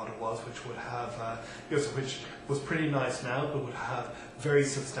exactly what it was, which would have, which was pretty nice now, but would have very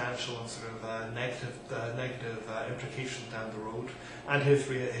substantial and sort of negative implications down the road. And his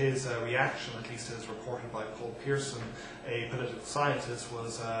reaction, at least as reported by Paul Pearson, a political scientist,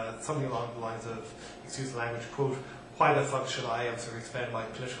 was something along the lines of, excuse the language, quote, why the fuck should I sort of expend my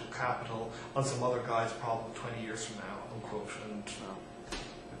political capital on some other guy's problem 20 years from now, unquote. And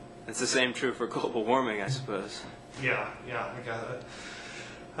it's the same true for global warming, I suppose. Yeah, I get it.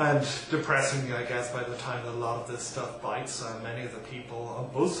 And depressing, I guess, by the time that a lot of this stuff bites, many of the people on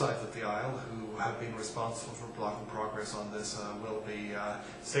both sides of the aisle who have been responsible for blocking progress on this will be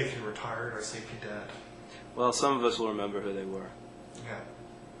safely retired or safely dead. Well, some of us will remember who they were. Yeah.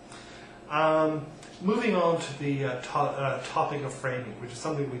 Moving on to the topic of framing, which is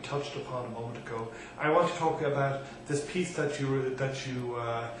something we touched upon a moment ago, I want to talk about this piece that you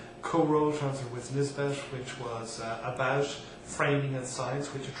co-wrote with Nisbet, which was about framing and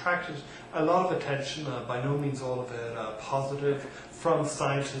science, which attracted a lot of attention, by no means all of it positive, from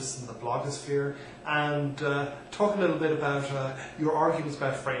scientists in the blogosphere. And talk a little bit about your arguments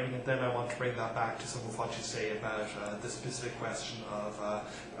about framing, and then I want to bring that back to some of what you say about the specific question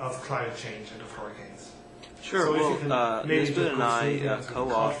of climate change and of hurricanes. Sure. So Nisbet and I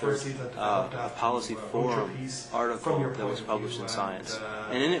co-authored a Policy Forum article that was published in Science.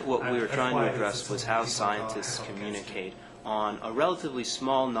 And in it what we were trying to address was how scientists communicate on a relatively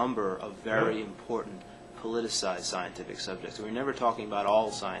small number of very important politicized scientific subjects. We're never talking about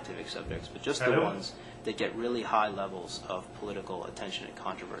all scientific subjects, but just the ones that get really high levels of political attention and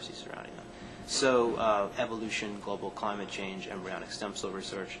controversy surrounding them. So evolution, global climate change, embryonic stem cell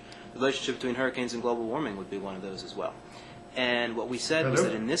research, the relationship between hurricanes and global warming would be one of those as well. And what we said was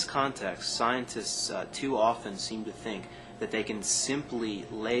that in this context, scientists too often seem to think that they can simply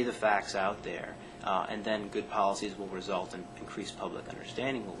lay the facts out there, and then good policies will result and increased public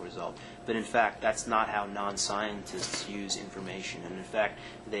understanding will result. But in fact, that's not how non-scientists use information. And in fact,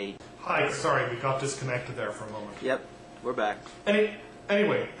 they... Hi, sorry, we got disconnected there for a moment. Yep, we're back.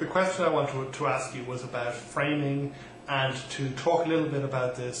 Anyway, the question I wanted to ask you was about framing, and to talk a little bit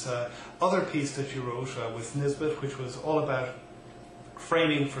about this other piece that you wrote with Nisbet, which was all about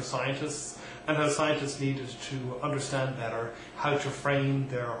framing for scientists, and how scientists needed to understand better how to frame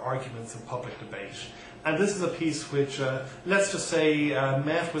their arguments in public debate. And this is a piece which, let's just say,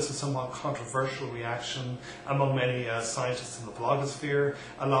 met with a somewhat controversial reaction among many scientists in the blogosphere,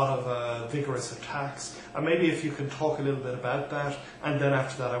 a lot of vigorous attacks. And maybe if you can talk a little bit about that, and then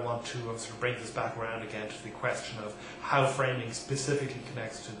after that I want to sort of bring this back around again to the question of how framing specifically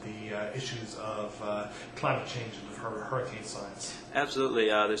connects to the issues of climate change and of hurricane science. Absolutely.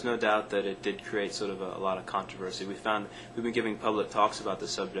 There's no doubt that it did create sort of a lot of controversy. We've been giving public talks about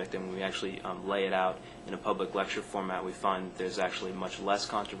this subject, and when we actually lay it out in a public lecture format, we find there's actually much less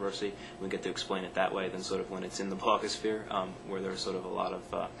controversy. We get to explain it that way than sort of when it's in the blogosphere, where there's sort of a lot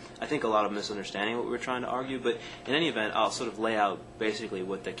of, I think, a lot of misunderstanding of what we're trying to argue. But in any event, I'll sort of lay out basically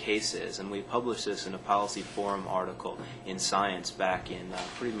what the case is, and we published this in a Policy Forum article in Science back in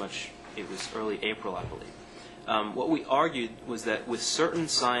pretty much, it was early April, I believe. What we argued was that with certain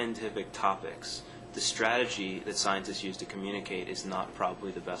scientific topics, the strategy that scientists use to communicate is not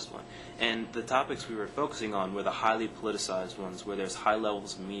probably the best one. And the topics we were focusing on were the highly politicized ones, where there's high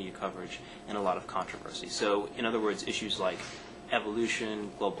levels of media coverage and a lot of controversy. So, in other words, issues like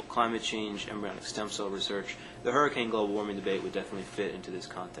evolution, global climate change, embryonic stem cell research, the hurricane global warming debate would definitely fit into this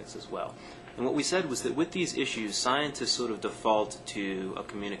context as well. And what we said was that with these issues, scientists sort of default to a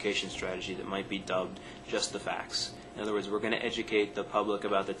communication strategy that might be dubbed just the facts. In other words, we're going to educate the public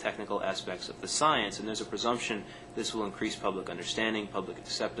about the technical aspects of the science, and there's a presumption this will increase public understanding, public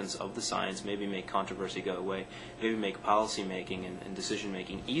acceptance of the science, maybe make controversy go away, maybe make policy making and decision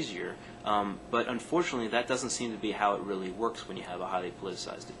making easier. But unfortunately, that doesn't seem to be how it really works when you have a highly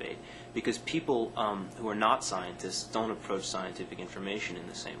politicized debate, because people who are not scientists don't approach scientific information in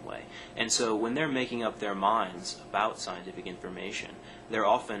the same way. And so when they're making up their minds about scientific information, they're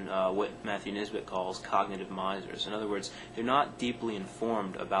often what Matthew Nisbet calls cognitive misers. In other words, they're not deeply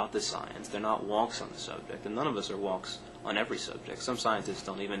informed about the science. They're not wonks on the subject, and none of us are wonks on every subject. Some scientists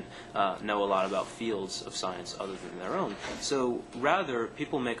don't even know a lot about fields of science other than their own. So rather,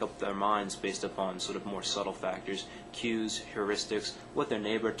 people make up their minds based upon sort of more subtle factors, cues, heuristics, what their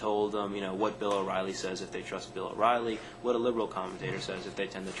neighbor told them, what Bill O'Reilly says if they trust Bill O'Reilly, what a liberal commentator says if they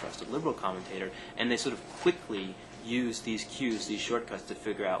tend to trust a liberal commentator, and they sort of quickly use these cues, these shortcuts to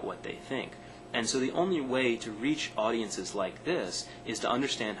figure out what they think. And so the only way to reach audiences like this is to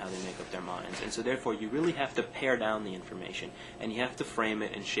understand how they make up their minds. And so therefore you really have to pare down the information, and you have to frame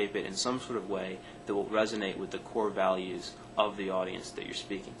it and shape it in some sort of way that will resonate with the core values of the audience that you're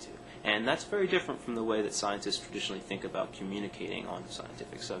speaking to. And that's very different from the way that scientists traditionally think about communicating on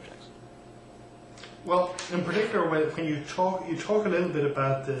scientific subjects. Well, in particular, when you talk a little bit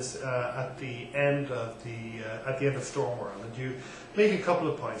about this at the end of Stormworld, and you make a couple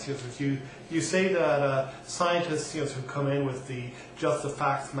of points. You say that scientists, who come in with the just the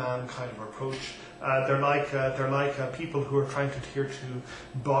facts man kind of approach, they're like people who are trying to adhere to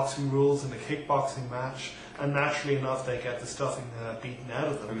boxing rules in a kickboxing match, and naturally enough, they get the stuffing beaten out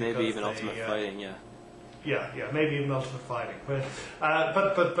of them. Or maybe even ultimate fighting, yeah. Yeah, maybe even ultimate fighting. But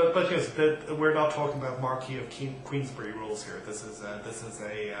yes, we're not talking about Marquis of Queensberry rules here. This is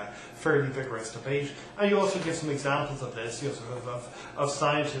a fairly vigorous debate, and you also give some examples of this, of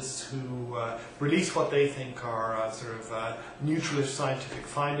scientists who release what they think are neutralish scientific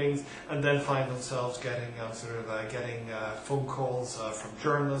findings, and then find themselves getting phone calls from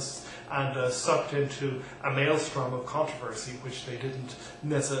journalists and sucked into a maelstrom of controversy, which they didn't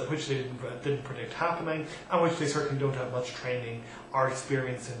predict happening, and which they certainly don't have much training or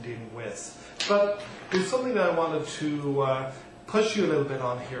experience in dealing with. But there's something that I wanted to push you a little bit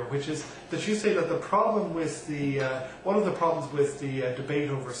on here, which is that you say that the problem with one of the problems with the debate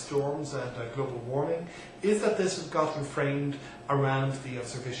over storms and global warming is that this has gotten framed around the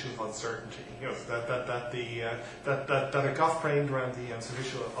issue of uncertainty. That it got framed around the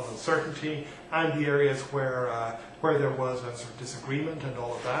issue of uncertainty and the areas where there was disagreement and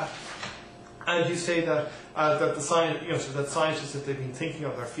all of that. And you say that that scientists, if they've been thinking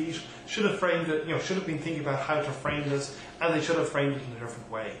on their feet, should have framed it. Should have been thinking about how to frame this, and they should have framed it in a different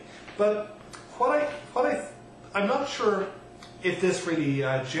way. But I'm not sure if this really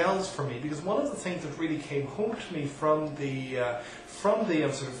gels for me, because one of the things that really came home to me from the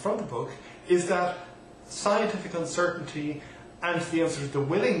book is that scientific uncertainty and the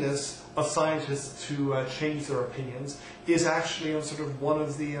willingness of scientists to change their opinions is actually one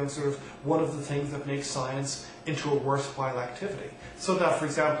of the things that makes science into a worthwhile activity. So that, for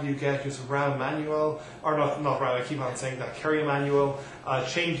example, you get Kerry Emanuel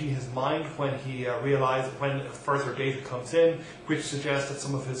changing his mind when he realized when further data comes in, which suggests that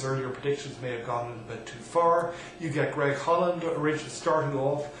some of his earlier predictions may have gone a little bit too far. You get Greg Holland originally starting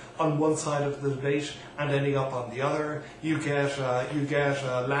off on one side of the debate and ending up on the other. You get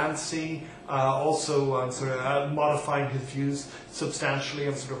Lancy also modifying his views substantially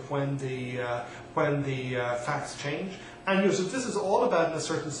when the facts change. And so this is all about, in a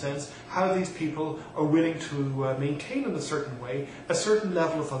certain sense, how these people are willing to maintain in a certain way a certain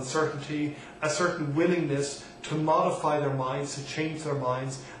level of uncertainty, a certain willingness to modify their minds, to change their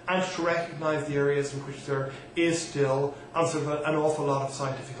minds, and to recognize the areas in which there is still an awful lot of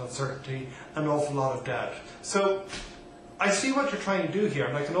scientific uncertainty, an awful lot of doubt. So I see what you're trying to do here,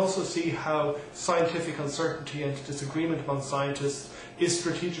 and I can also see how scientific uncertainty and disagreement among scientists is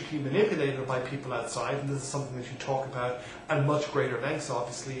strategically manipulated by people outside, and this is something that you talk about at much greater lengths,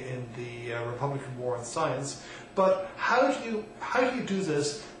 obviously, in the Republican War on Science. But how do you do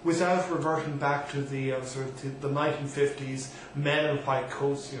this without reverting back to the the 1950s men in white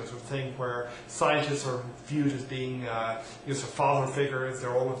coats, thing where scientists are viewed as being father figures?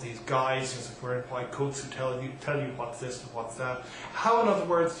 They're all of these guys wearing white coats who tell you what's this and what's that. How, in other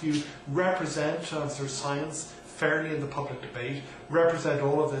words, do you represent science fairly in the public debate, represent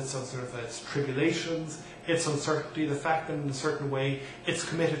all of its its tribulations, its uncertainty, the fact that in a certain way it's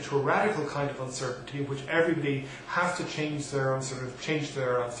committed to a radical kind of uncertainty in which everybody has to change their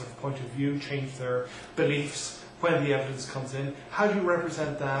point of view, change their beliefs when the evidence comes in. How do you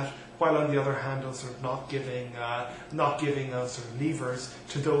represent that while on the other hand not giving levers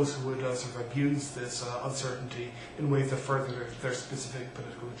to those who would abuse this uncertainty in ways that further their specific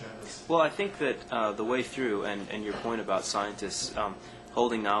political agendas? Well, I think that the way through, and your point about scientists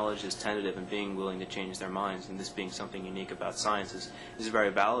holding knowledge as tentative and being willing to change their minds, and this being something unique about science, is a very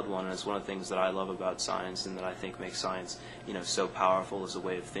valid one, and it's one of the things that I love about science and that I think makes science so powerful as a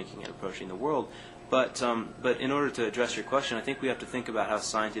way of thinking and approaching the world. But in order to address your question, I think we have to think about how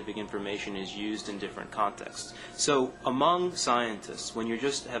scientific information is used in different contexts. So among scientists, when you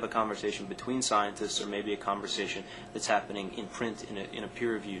just have a conversation between scientists, or maybe a conversation that's happening in print in a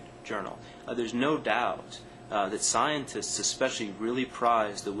peer-reviewed journal, there's no doubt that scientists especially really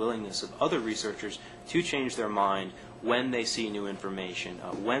prize the willingness of other researchers to change their mind when they see new information,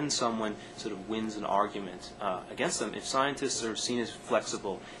 when someone wins an argument against them. If scientists are seen as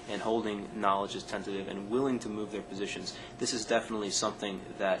flexible and holding knowledge as tentative and willing to move their positions, this is definitely something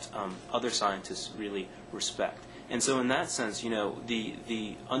that other scientists really respect. And so in that sense,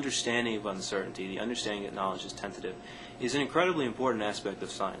 the understanding of uncertainty, the understanding that knowledge is tentative, is an incredibly important aspect of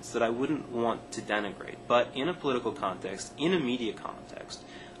science that I wouldn't want to denigrate. But in a political context, in a media context,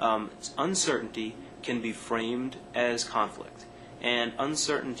 uncertainty can be framed as conflict. And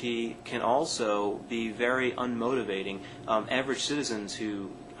uncertainty can also be very unmotivating. Average citizens who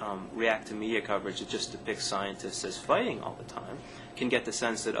react to media coverage that just depicts scientists as fighting all the time can get the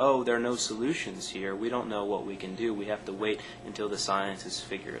sense that, there are no solutions here. We don't know what we can do. We have to wait until the scientists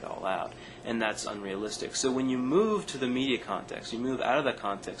figure it all out. And that's unrealistic. So when you move to the media context, you move out of the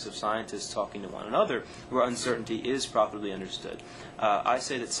context of scientists talking to one another, where uncertainty is properly understood. I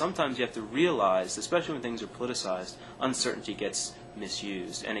say that sometimes you have to realize, especially when things are politicized, uncertainty gets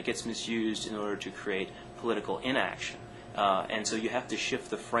misused. And it gets misused in order to create political inaction. And so you have to shift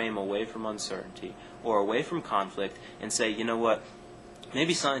the frame away from uncertainty or away from conflict and say, what,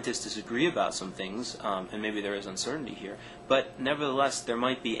 maybe scientists disagree about some things, and maybe there is uncertainty here, but nevertheless there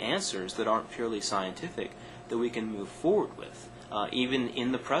might be answers that aren't purely scientific that we can move forward with, even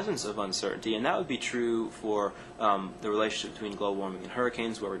in the presence of uncertainty. And that would be true for the relationship between global warming and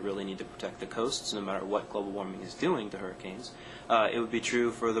hurricanes, where we really need to protect the coasts no matter what global warming is doing to hurricanes. It would be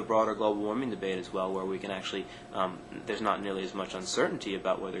true for the broader global warming debate as well, where we can actually, there's not nearly as much uncertainty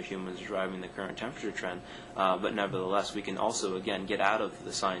about whether humans are driving the current temperature trend, but nevertheless we can also, again, get out of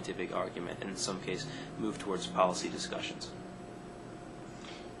the scientific argument and in some case move towards policy discussions.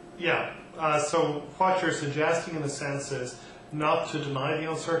 Yeah, so what you're suggesting in a sense is not to deny the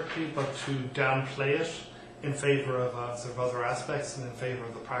uncertainty, but to downplay it in favor of sort of other aspects and in favor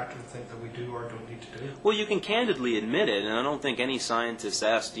of the practical things that we do or don't need to do? Well, you can candidly admit it, and I don't think any scientist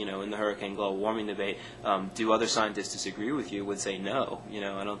asked, in the hurricane global warming debate, do other scientists disagree with you, would say no.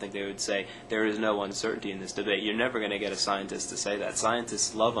 I don't think they would say there is no uncertainty in this debate. You're never going to get a scientist to say that.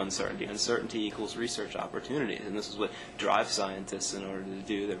 Scientists love uncertainty. Uncertainty equals research opportunities, and this is what drives scientists in order to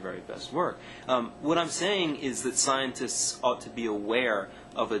do their very best work. What I'm saying is that scientists ought to be aware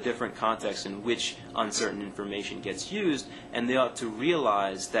of a different context in which uncertain information gets used, and they ought to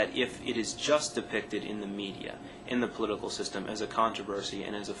realize that if it is just depicted in the media, in the political system, as a controversy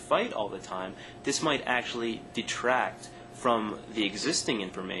and as a fight all the time, this might actually detract from the existing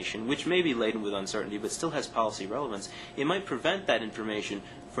information, which may be laden with uncertainty but still has policy relevance. It might prevent that information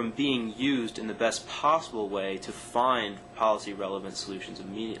from being used in the best possible way to find policy-relevant solutions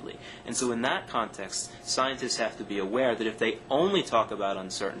immediately. And so in that context, scientists have to be aware that if they only talk about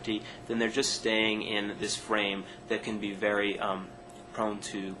uncertainty, then they're just staying in this frame that can be very prone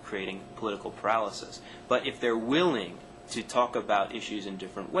to creating political paralysis. But if they're willing to talk about issues in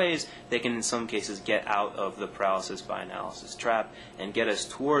different ways, they can in some cases get out of the paralysis by analysis trap and get us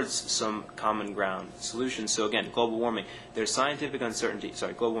towards some common ground solutions. So again, global warming, there's scientific uncertainty,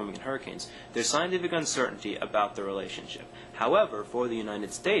 global warming and hurricanes, there's scientific uncertainty about the relationship. However, for the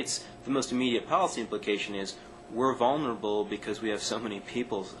United States, the most immediate policy implication is we're vulnerable because we have so many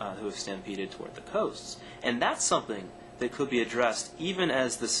people who have stampeded toward the coasts. And that's something that could be addressed even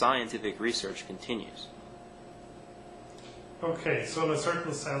as the scientific research continues. Okay, so in a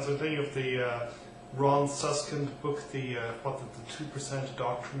certain sense, I'm thinking of the Ron Suskind book, the 2%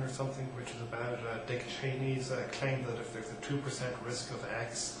 Doctrine or something, which is about Dick Cheney's claim that if there's a 2% risk of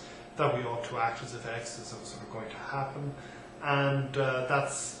X, that we ought to act as if X is sort of going to happen. And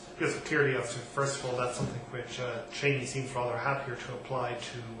that's, clearly, first of all, that's something which Cheney seems rather happier to apply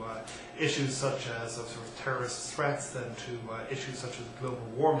to issues such as sort of terrorist threats than to issues such as global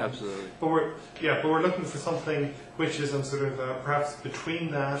warming. Absolutely. But we're looking for something which is sort of perhaps between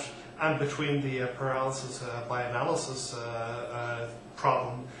that and between the paralysis by analysis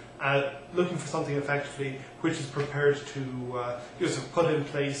problem. Looking for something effectively which is prepared to sort of put in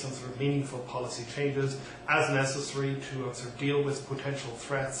place some sort of meaningful policy changes as necessary to sort of deal with potential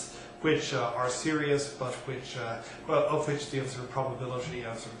threats which are serious, but which of which the sort of probability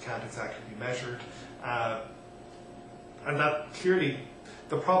sort of can't exactly be measured. And that clearly,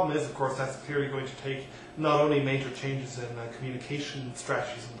 the problem is, of course, that's clearly going to take not only major changes in communication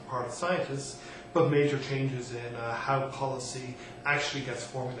strategies on the part of scientists, but major changes in how policy actually gets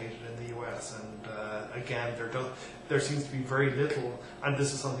formulated in the US. And again, there seems to be very little, and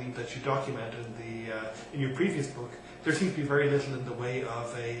this is something that you document in your previous book, there seems to be very little in the way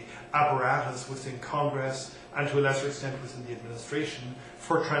of a apparatus within Congress and to a lesser extent within the administration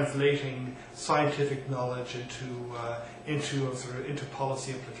for translating scientific knowledge into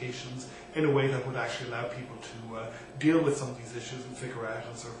policy implications in a way that would actually allow people to deal with some of these issues and figure out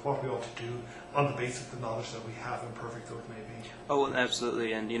sort of what we ought to do on the basis of the knowledge that we have, imperfect though it may be. Oh, well,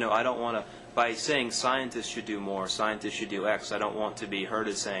 absolutely. And, I don't want to, by saying scientists should do more, scientists should do X, I don't want to be heard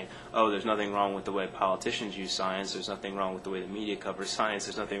as saying, oh, there's nothing wrong with the way politicians use science, there's nothing wrong with the way the media covers science,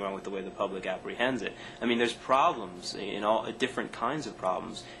 there's nothing wrong with the way the public apprehends it. I mean, there's problems, different kinds of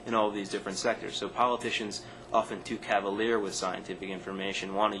problems in all of these different sectors. So politicians, often too cavalier with scientific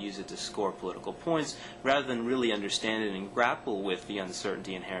information, want to use it to score political points rather than really understand it and grapple with the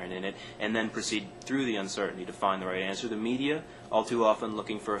uncertainty inherent in it and then proceed through the uncertainty to find the right answer. The media, all too often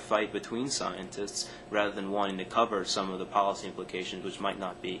looking for a fight between scientists rather than wanting to cover some of the policy implications, which might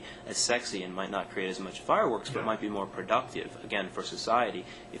not be as sexy and might not create as much fireworks, but might be more productive, again, for society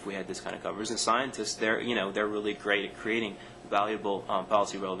if we had this kind of coverage. And scientists, they're really great at creating valuable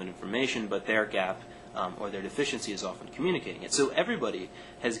policy-relevant information, but their gap or their deficiency is often communicating it. So everybody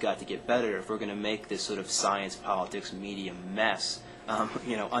has got to get better if we're going to make this sort of science, politics, media mess,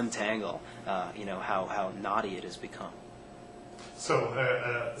 untangle, how knotty it has become. So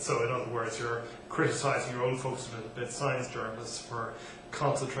in other words, you're criticizing your own folks a little bit, science journalists, for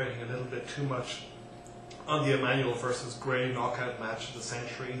concentrating a little bit too much on the Emanuel versus Gray knockout match of the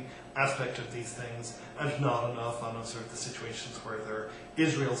century aspect of these things, and not enough on sort of the situations where there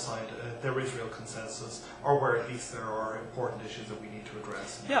is real consensus, or where at least there are important issues that we need to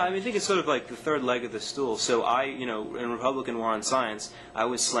address. Yeah, I think it's sort of like the third leg of the stool. So in Republican War on Science, I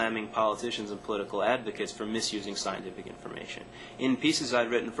was slamming politicians and political advocates for misusing scientific information. In pieces I'd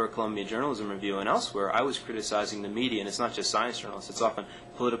written for Columbia Journalism Review and elsewhere, I was criticizing the media, and it's not just science journalists, it's often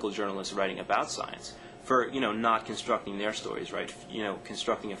political journalists writing about science, for not constructing their stories, right?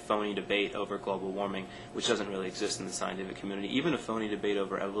 Constructing a phony debate over global warming, which doesn't really exist in the scientific community, even a phony debate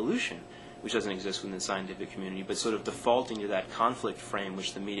over evolution, which doesn't exist within the scientific community, but sort of defaulting to that conflict frame,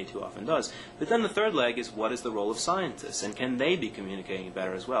 which the media too often does. But then the third leg is, what is the role of scientists, and can they be communicating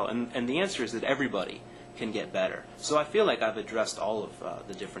better as well? And the answer is that everybody can get better. So I feel like I've addressed all of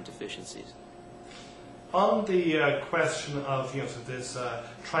the different deficiencies. On the question of this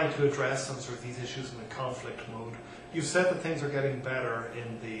trying to address some sort of these issues in a conflict mode, you said that things are getting better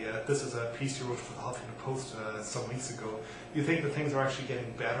in the. This is a piece you wrote for the Huffington Post some weeks ago. You think that things are actually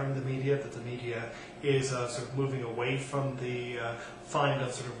getting better in the media, that the media is sort of moving away from the finding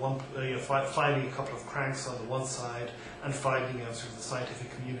a couple of cranks on the one side and finding sort of the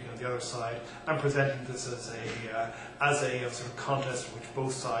scientific community on the other side, and presenting this as a sort of contest in which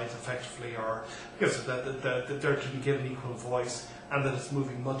both sides effectively are, so that they're to be given equal voice, and that it's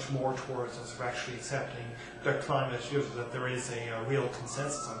moving much more towards sort of actually accepting that climate, that there is a real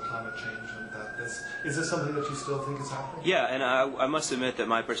consensus on climate change, and that is this something that you still think is happening? Yeah, and I must admit that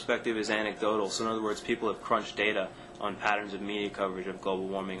my perspective is anecdotal. So in other words, people have crunched data on patterns of media coverage of global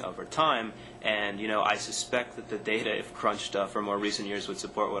warming over time, and I suspect that the data, if crunched for more recent years, would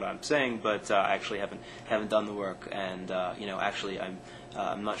support what I'm saying, but I actually haven't done the work, and actually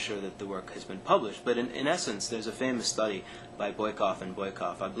I'm not sure that the work has been published. But in essence, there's a famous study by Boykoff and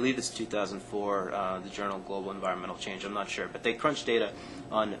Boykoff. I believe it's 2004, the journal Global Environmental Change. I'm not sure, but they crunched data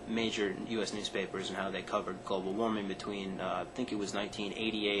on major U.S. newspapers and how they covered global warming between, I think it was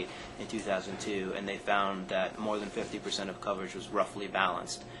 1988 and 2002, and they found that more than 50% of coverage was roughly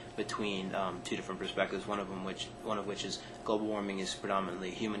balanced between two different perspectives. One of which is global warming is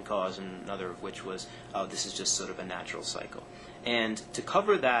predominantly human cause, and another of which was this is just sort of a natural cycle. And to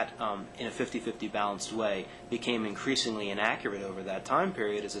cover that in a 50-50 balanced way became increasingly inaccurate over that time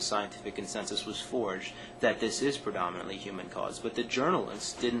period as a scientific consensus was forged that this is predominantly human caused. But the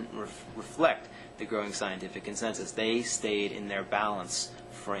journalists didn't reflect the growing scientific consensus. They stayed in their balance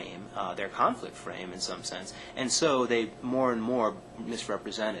frame, their conflict frame in some sense, and so they more and more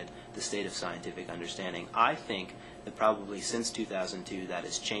misrepresented the state of scientific understanding. I think that probably since 2002 that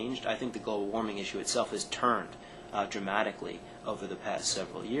has changed. I think the global warming issue itself has turned dramatically over the past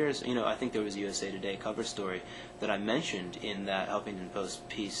several years. I think there was a USA Today cover story that I mentioned in that Huffington Post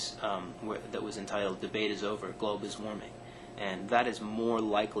piece that was entitled "Debate is Over, Globe is Warming." And that is more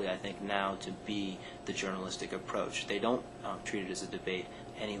likely, I think, now to be the journalistic approach. They don't treat it as a debate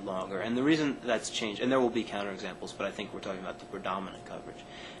any longer. And the reason that's changed, and there will be counterexamples, but I think we're talking about the predominant coverage.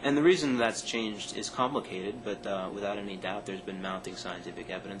 And the reason that's changed is complicated, but without any doubt there's been mounting scientific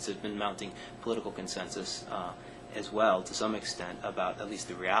evidence. There's been mounting political consensus as well, to some extent, about at least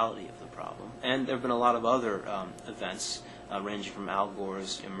the reality of the problem. And there have been a lot of other events ranging from Al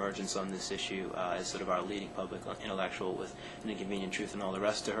Gore's emergence on this issue as sort of our leading public intellectual with An Inconvenient Truth and all the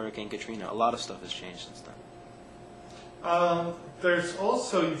rest, to Hurricane Katrina. A lot of stuff has changed since then. There's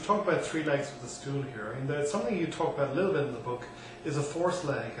also, you've talked about three legs of the stool here. I mean, there's something you talk about a little bit in the book is a fourth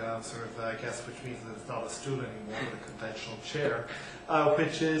leg, I guess, which means that it's not a stool anymore, but a conventional chair,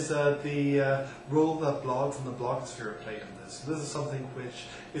 which is the role that blogs and the blogosphere play in this. This is something which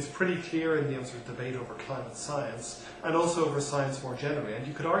is pretty clear in the debate over climate science, and also over science more generally. And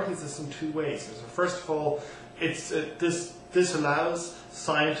you could argue this in two ways. First of all, this allows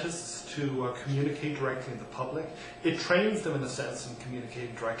scientists to communicate directly with the public. It trains them, in a sense, in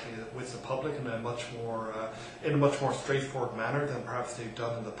communicating directly with the public in a much more straightforward manner than perhaps they've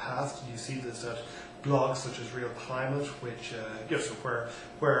done in the past. You see this at blogs such as Real Climate, which this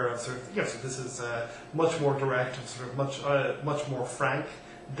is much more direct and sort of much more frank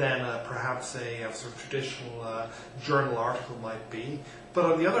than perhaps a sort of traditional journal article might be. But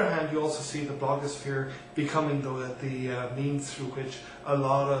on the other hand, you also see the blogosphere becoming the means through which a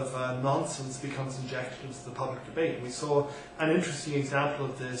lot of nonsense becomes injected into the public debate. And we saw an interesting example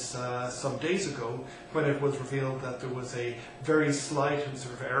of this some days ago when it was revealed that there was a very slight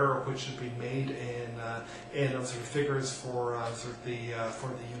sort of error which had been made in sort of figures for the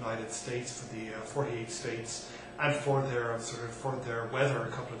United States, for the 48 states, and for their weather a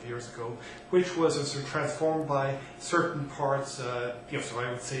couple of years ago, which was sort of transformed by certain parts. So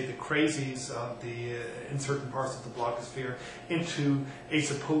I would say the crazies in certain parts of the blogosphere into a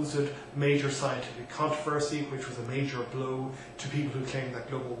supposed major scientific controversy, which was a major blow to people who claimed that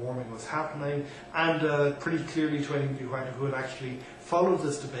global warming was happening, and pretty clearly to anybody who had actually followed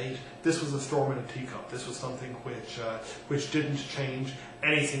this debate, this was a storm in a teacup. This was something which didn't change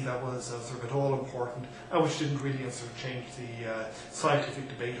anything that was sort of at all important, and which didn't really sort of change the scientific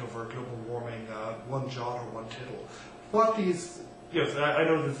debate over global warming one jot or one tittle. What do you Yes, I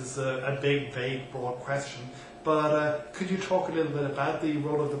know this is a big, vague, broad question, but could you talk a little bit about the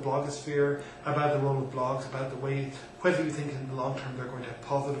role of the blogosphere, about the role of blogs, about the way, whether you think in the long term they're going to have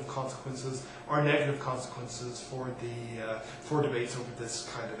positive consequences or negative consequences for debates over this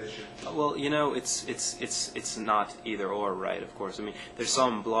kind of issue? Well, it's not either or, right? Of course, I mean, there's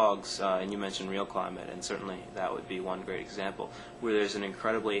some blogs, and you mentioned Real Climate, and certainly that would be one great example, where there's an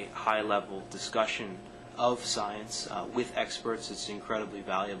incredibly high-level discussion of science with experts. It's incredibly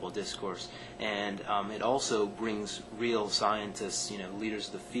valuable discourse, and it also brings real scientists, leaders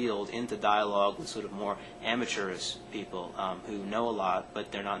of the field, into dialogue with sort of more amateurish people who know a lot,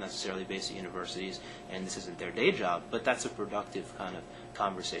 but they're not necessarily based at universities, and this isn't their day job. But that's a productive kind of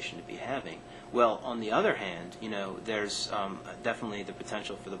conversation to be having. Well, on the other hand, there's definitely the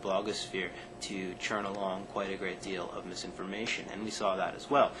potential for the blogosphere to churn along quite a great deal of misinformation, and we saw that as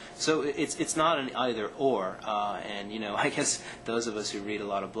well. So it's not an either or, and I guess those of us who read a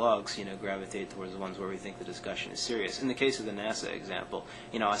lot of blogs, gravitate towards the ones where we think the discussion is serious. In the case of the NASA example,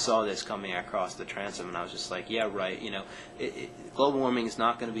 I saw this coming across the transom, and I was just like, yeah, right. Global warming is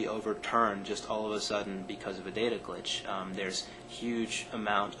not going to be overturned just all of a sudden because of a data glitch. There's huge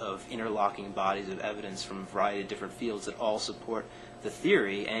amount of interlocking bodies of evidence from a variety of different fields that all support the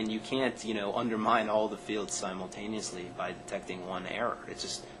theory, and you can't, undermine all the fields simultaneously by detecting one error. It's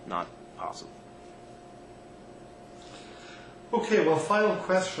just not possible. Okay, well, final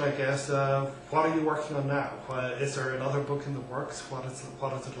question, I guess. What are you working on now? Is there another book in the works? What is it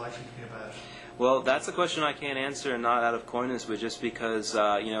likely to be about? Well, that's a question I can't answer, not out of coyness, but just because,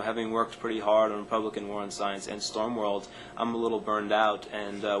 having worked pretty hard on Republican War on Science and Stormworld, I'm a little burned out,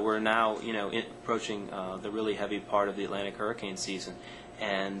 and we're now, approaching the really heavy part of the Atlantic hurricane season.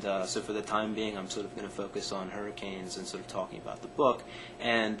 And so for the time being, I'm sort of going to focus on hurricanes and sort of talking about the book.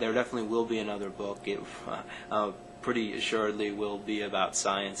 And there definitely will be another book. It pretty assuredly will be about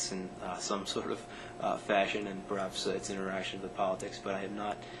science in some sort of fashion, and perhaps its interaction with politics. But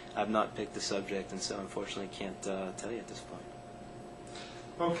I've not picked the subject, and so unfortunately can't tell you at this point.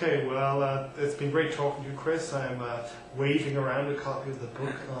 Okay, well, it's been great talking to you, Chris. I'm waving around a copy of the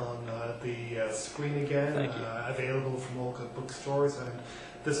book on the screen again, available from all good bookstores, and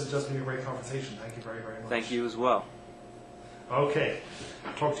this has just been a great conversation. Thank you very, very much. Thank you as well. Okay,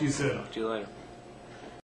 talk to you soon. Talk to you later.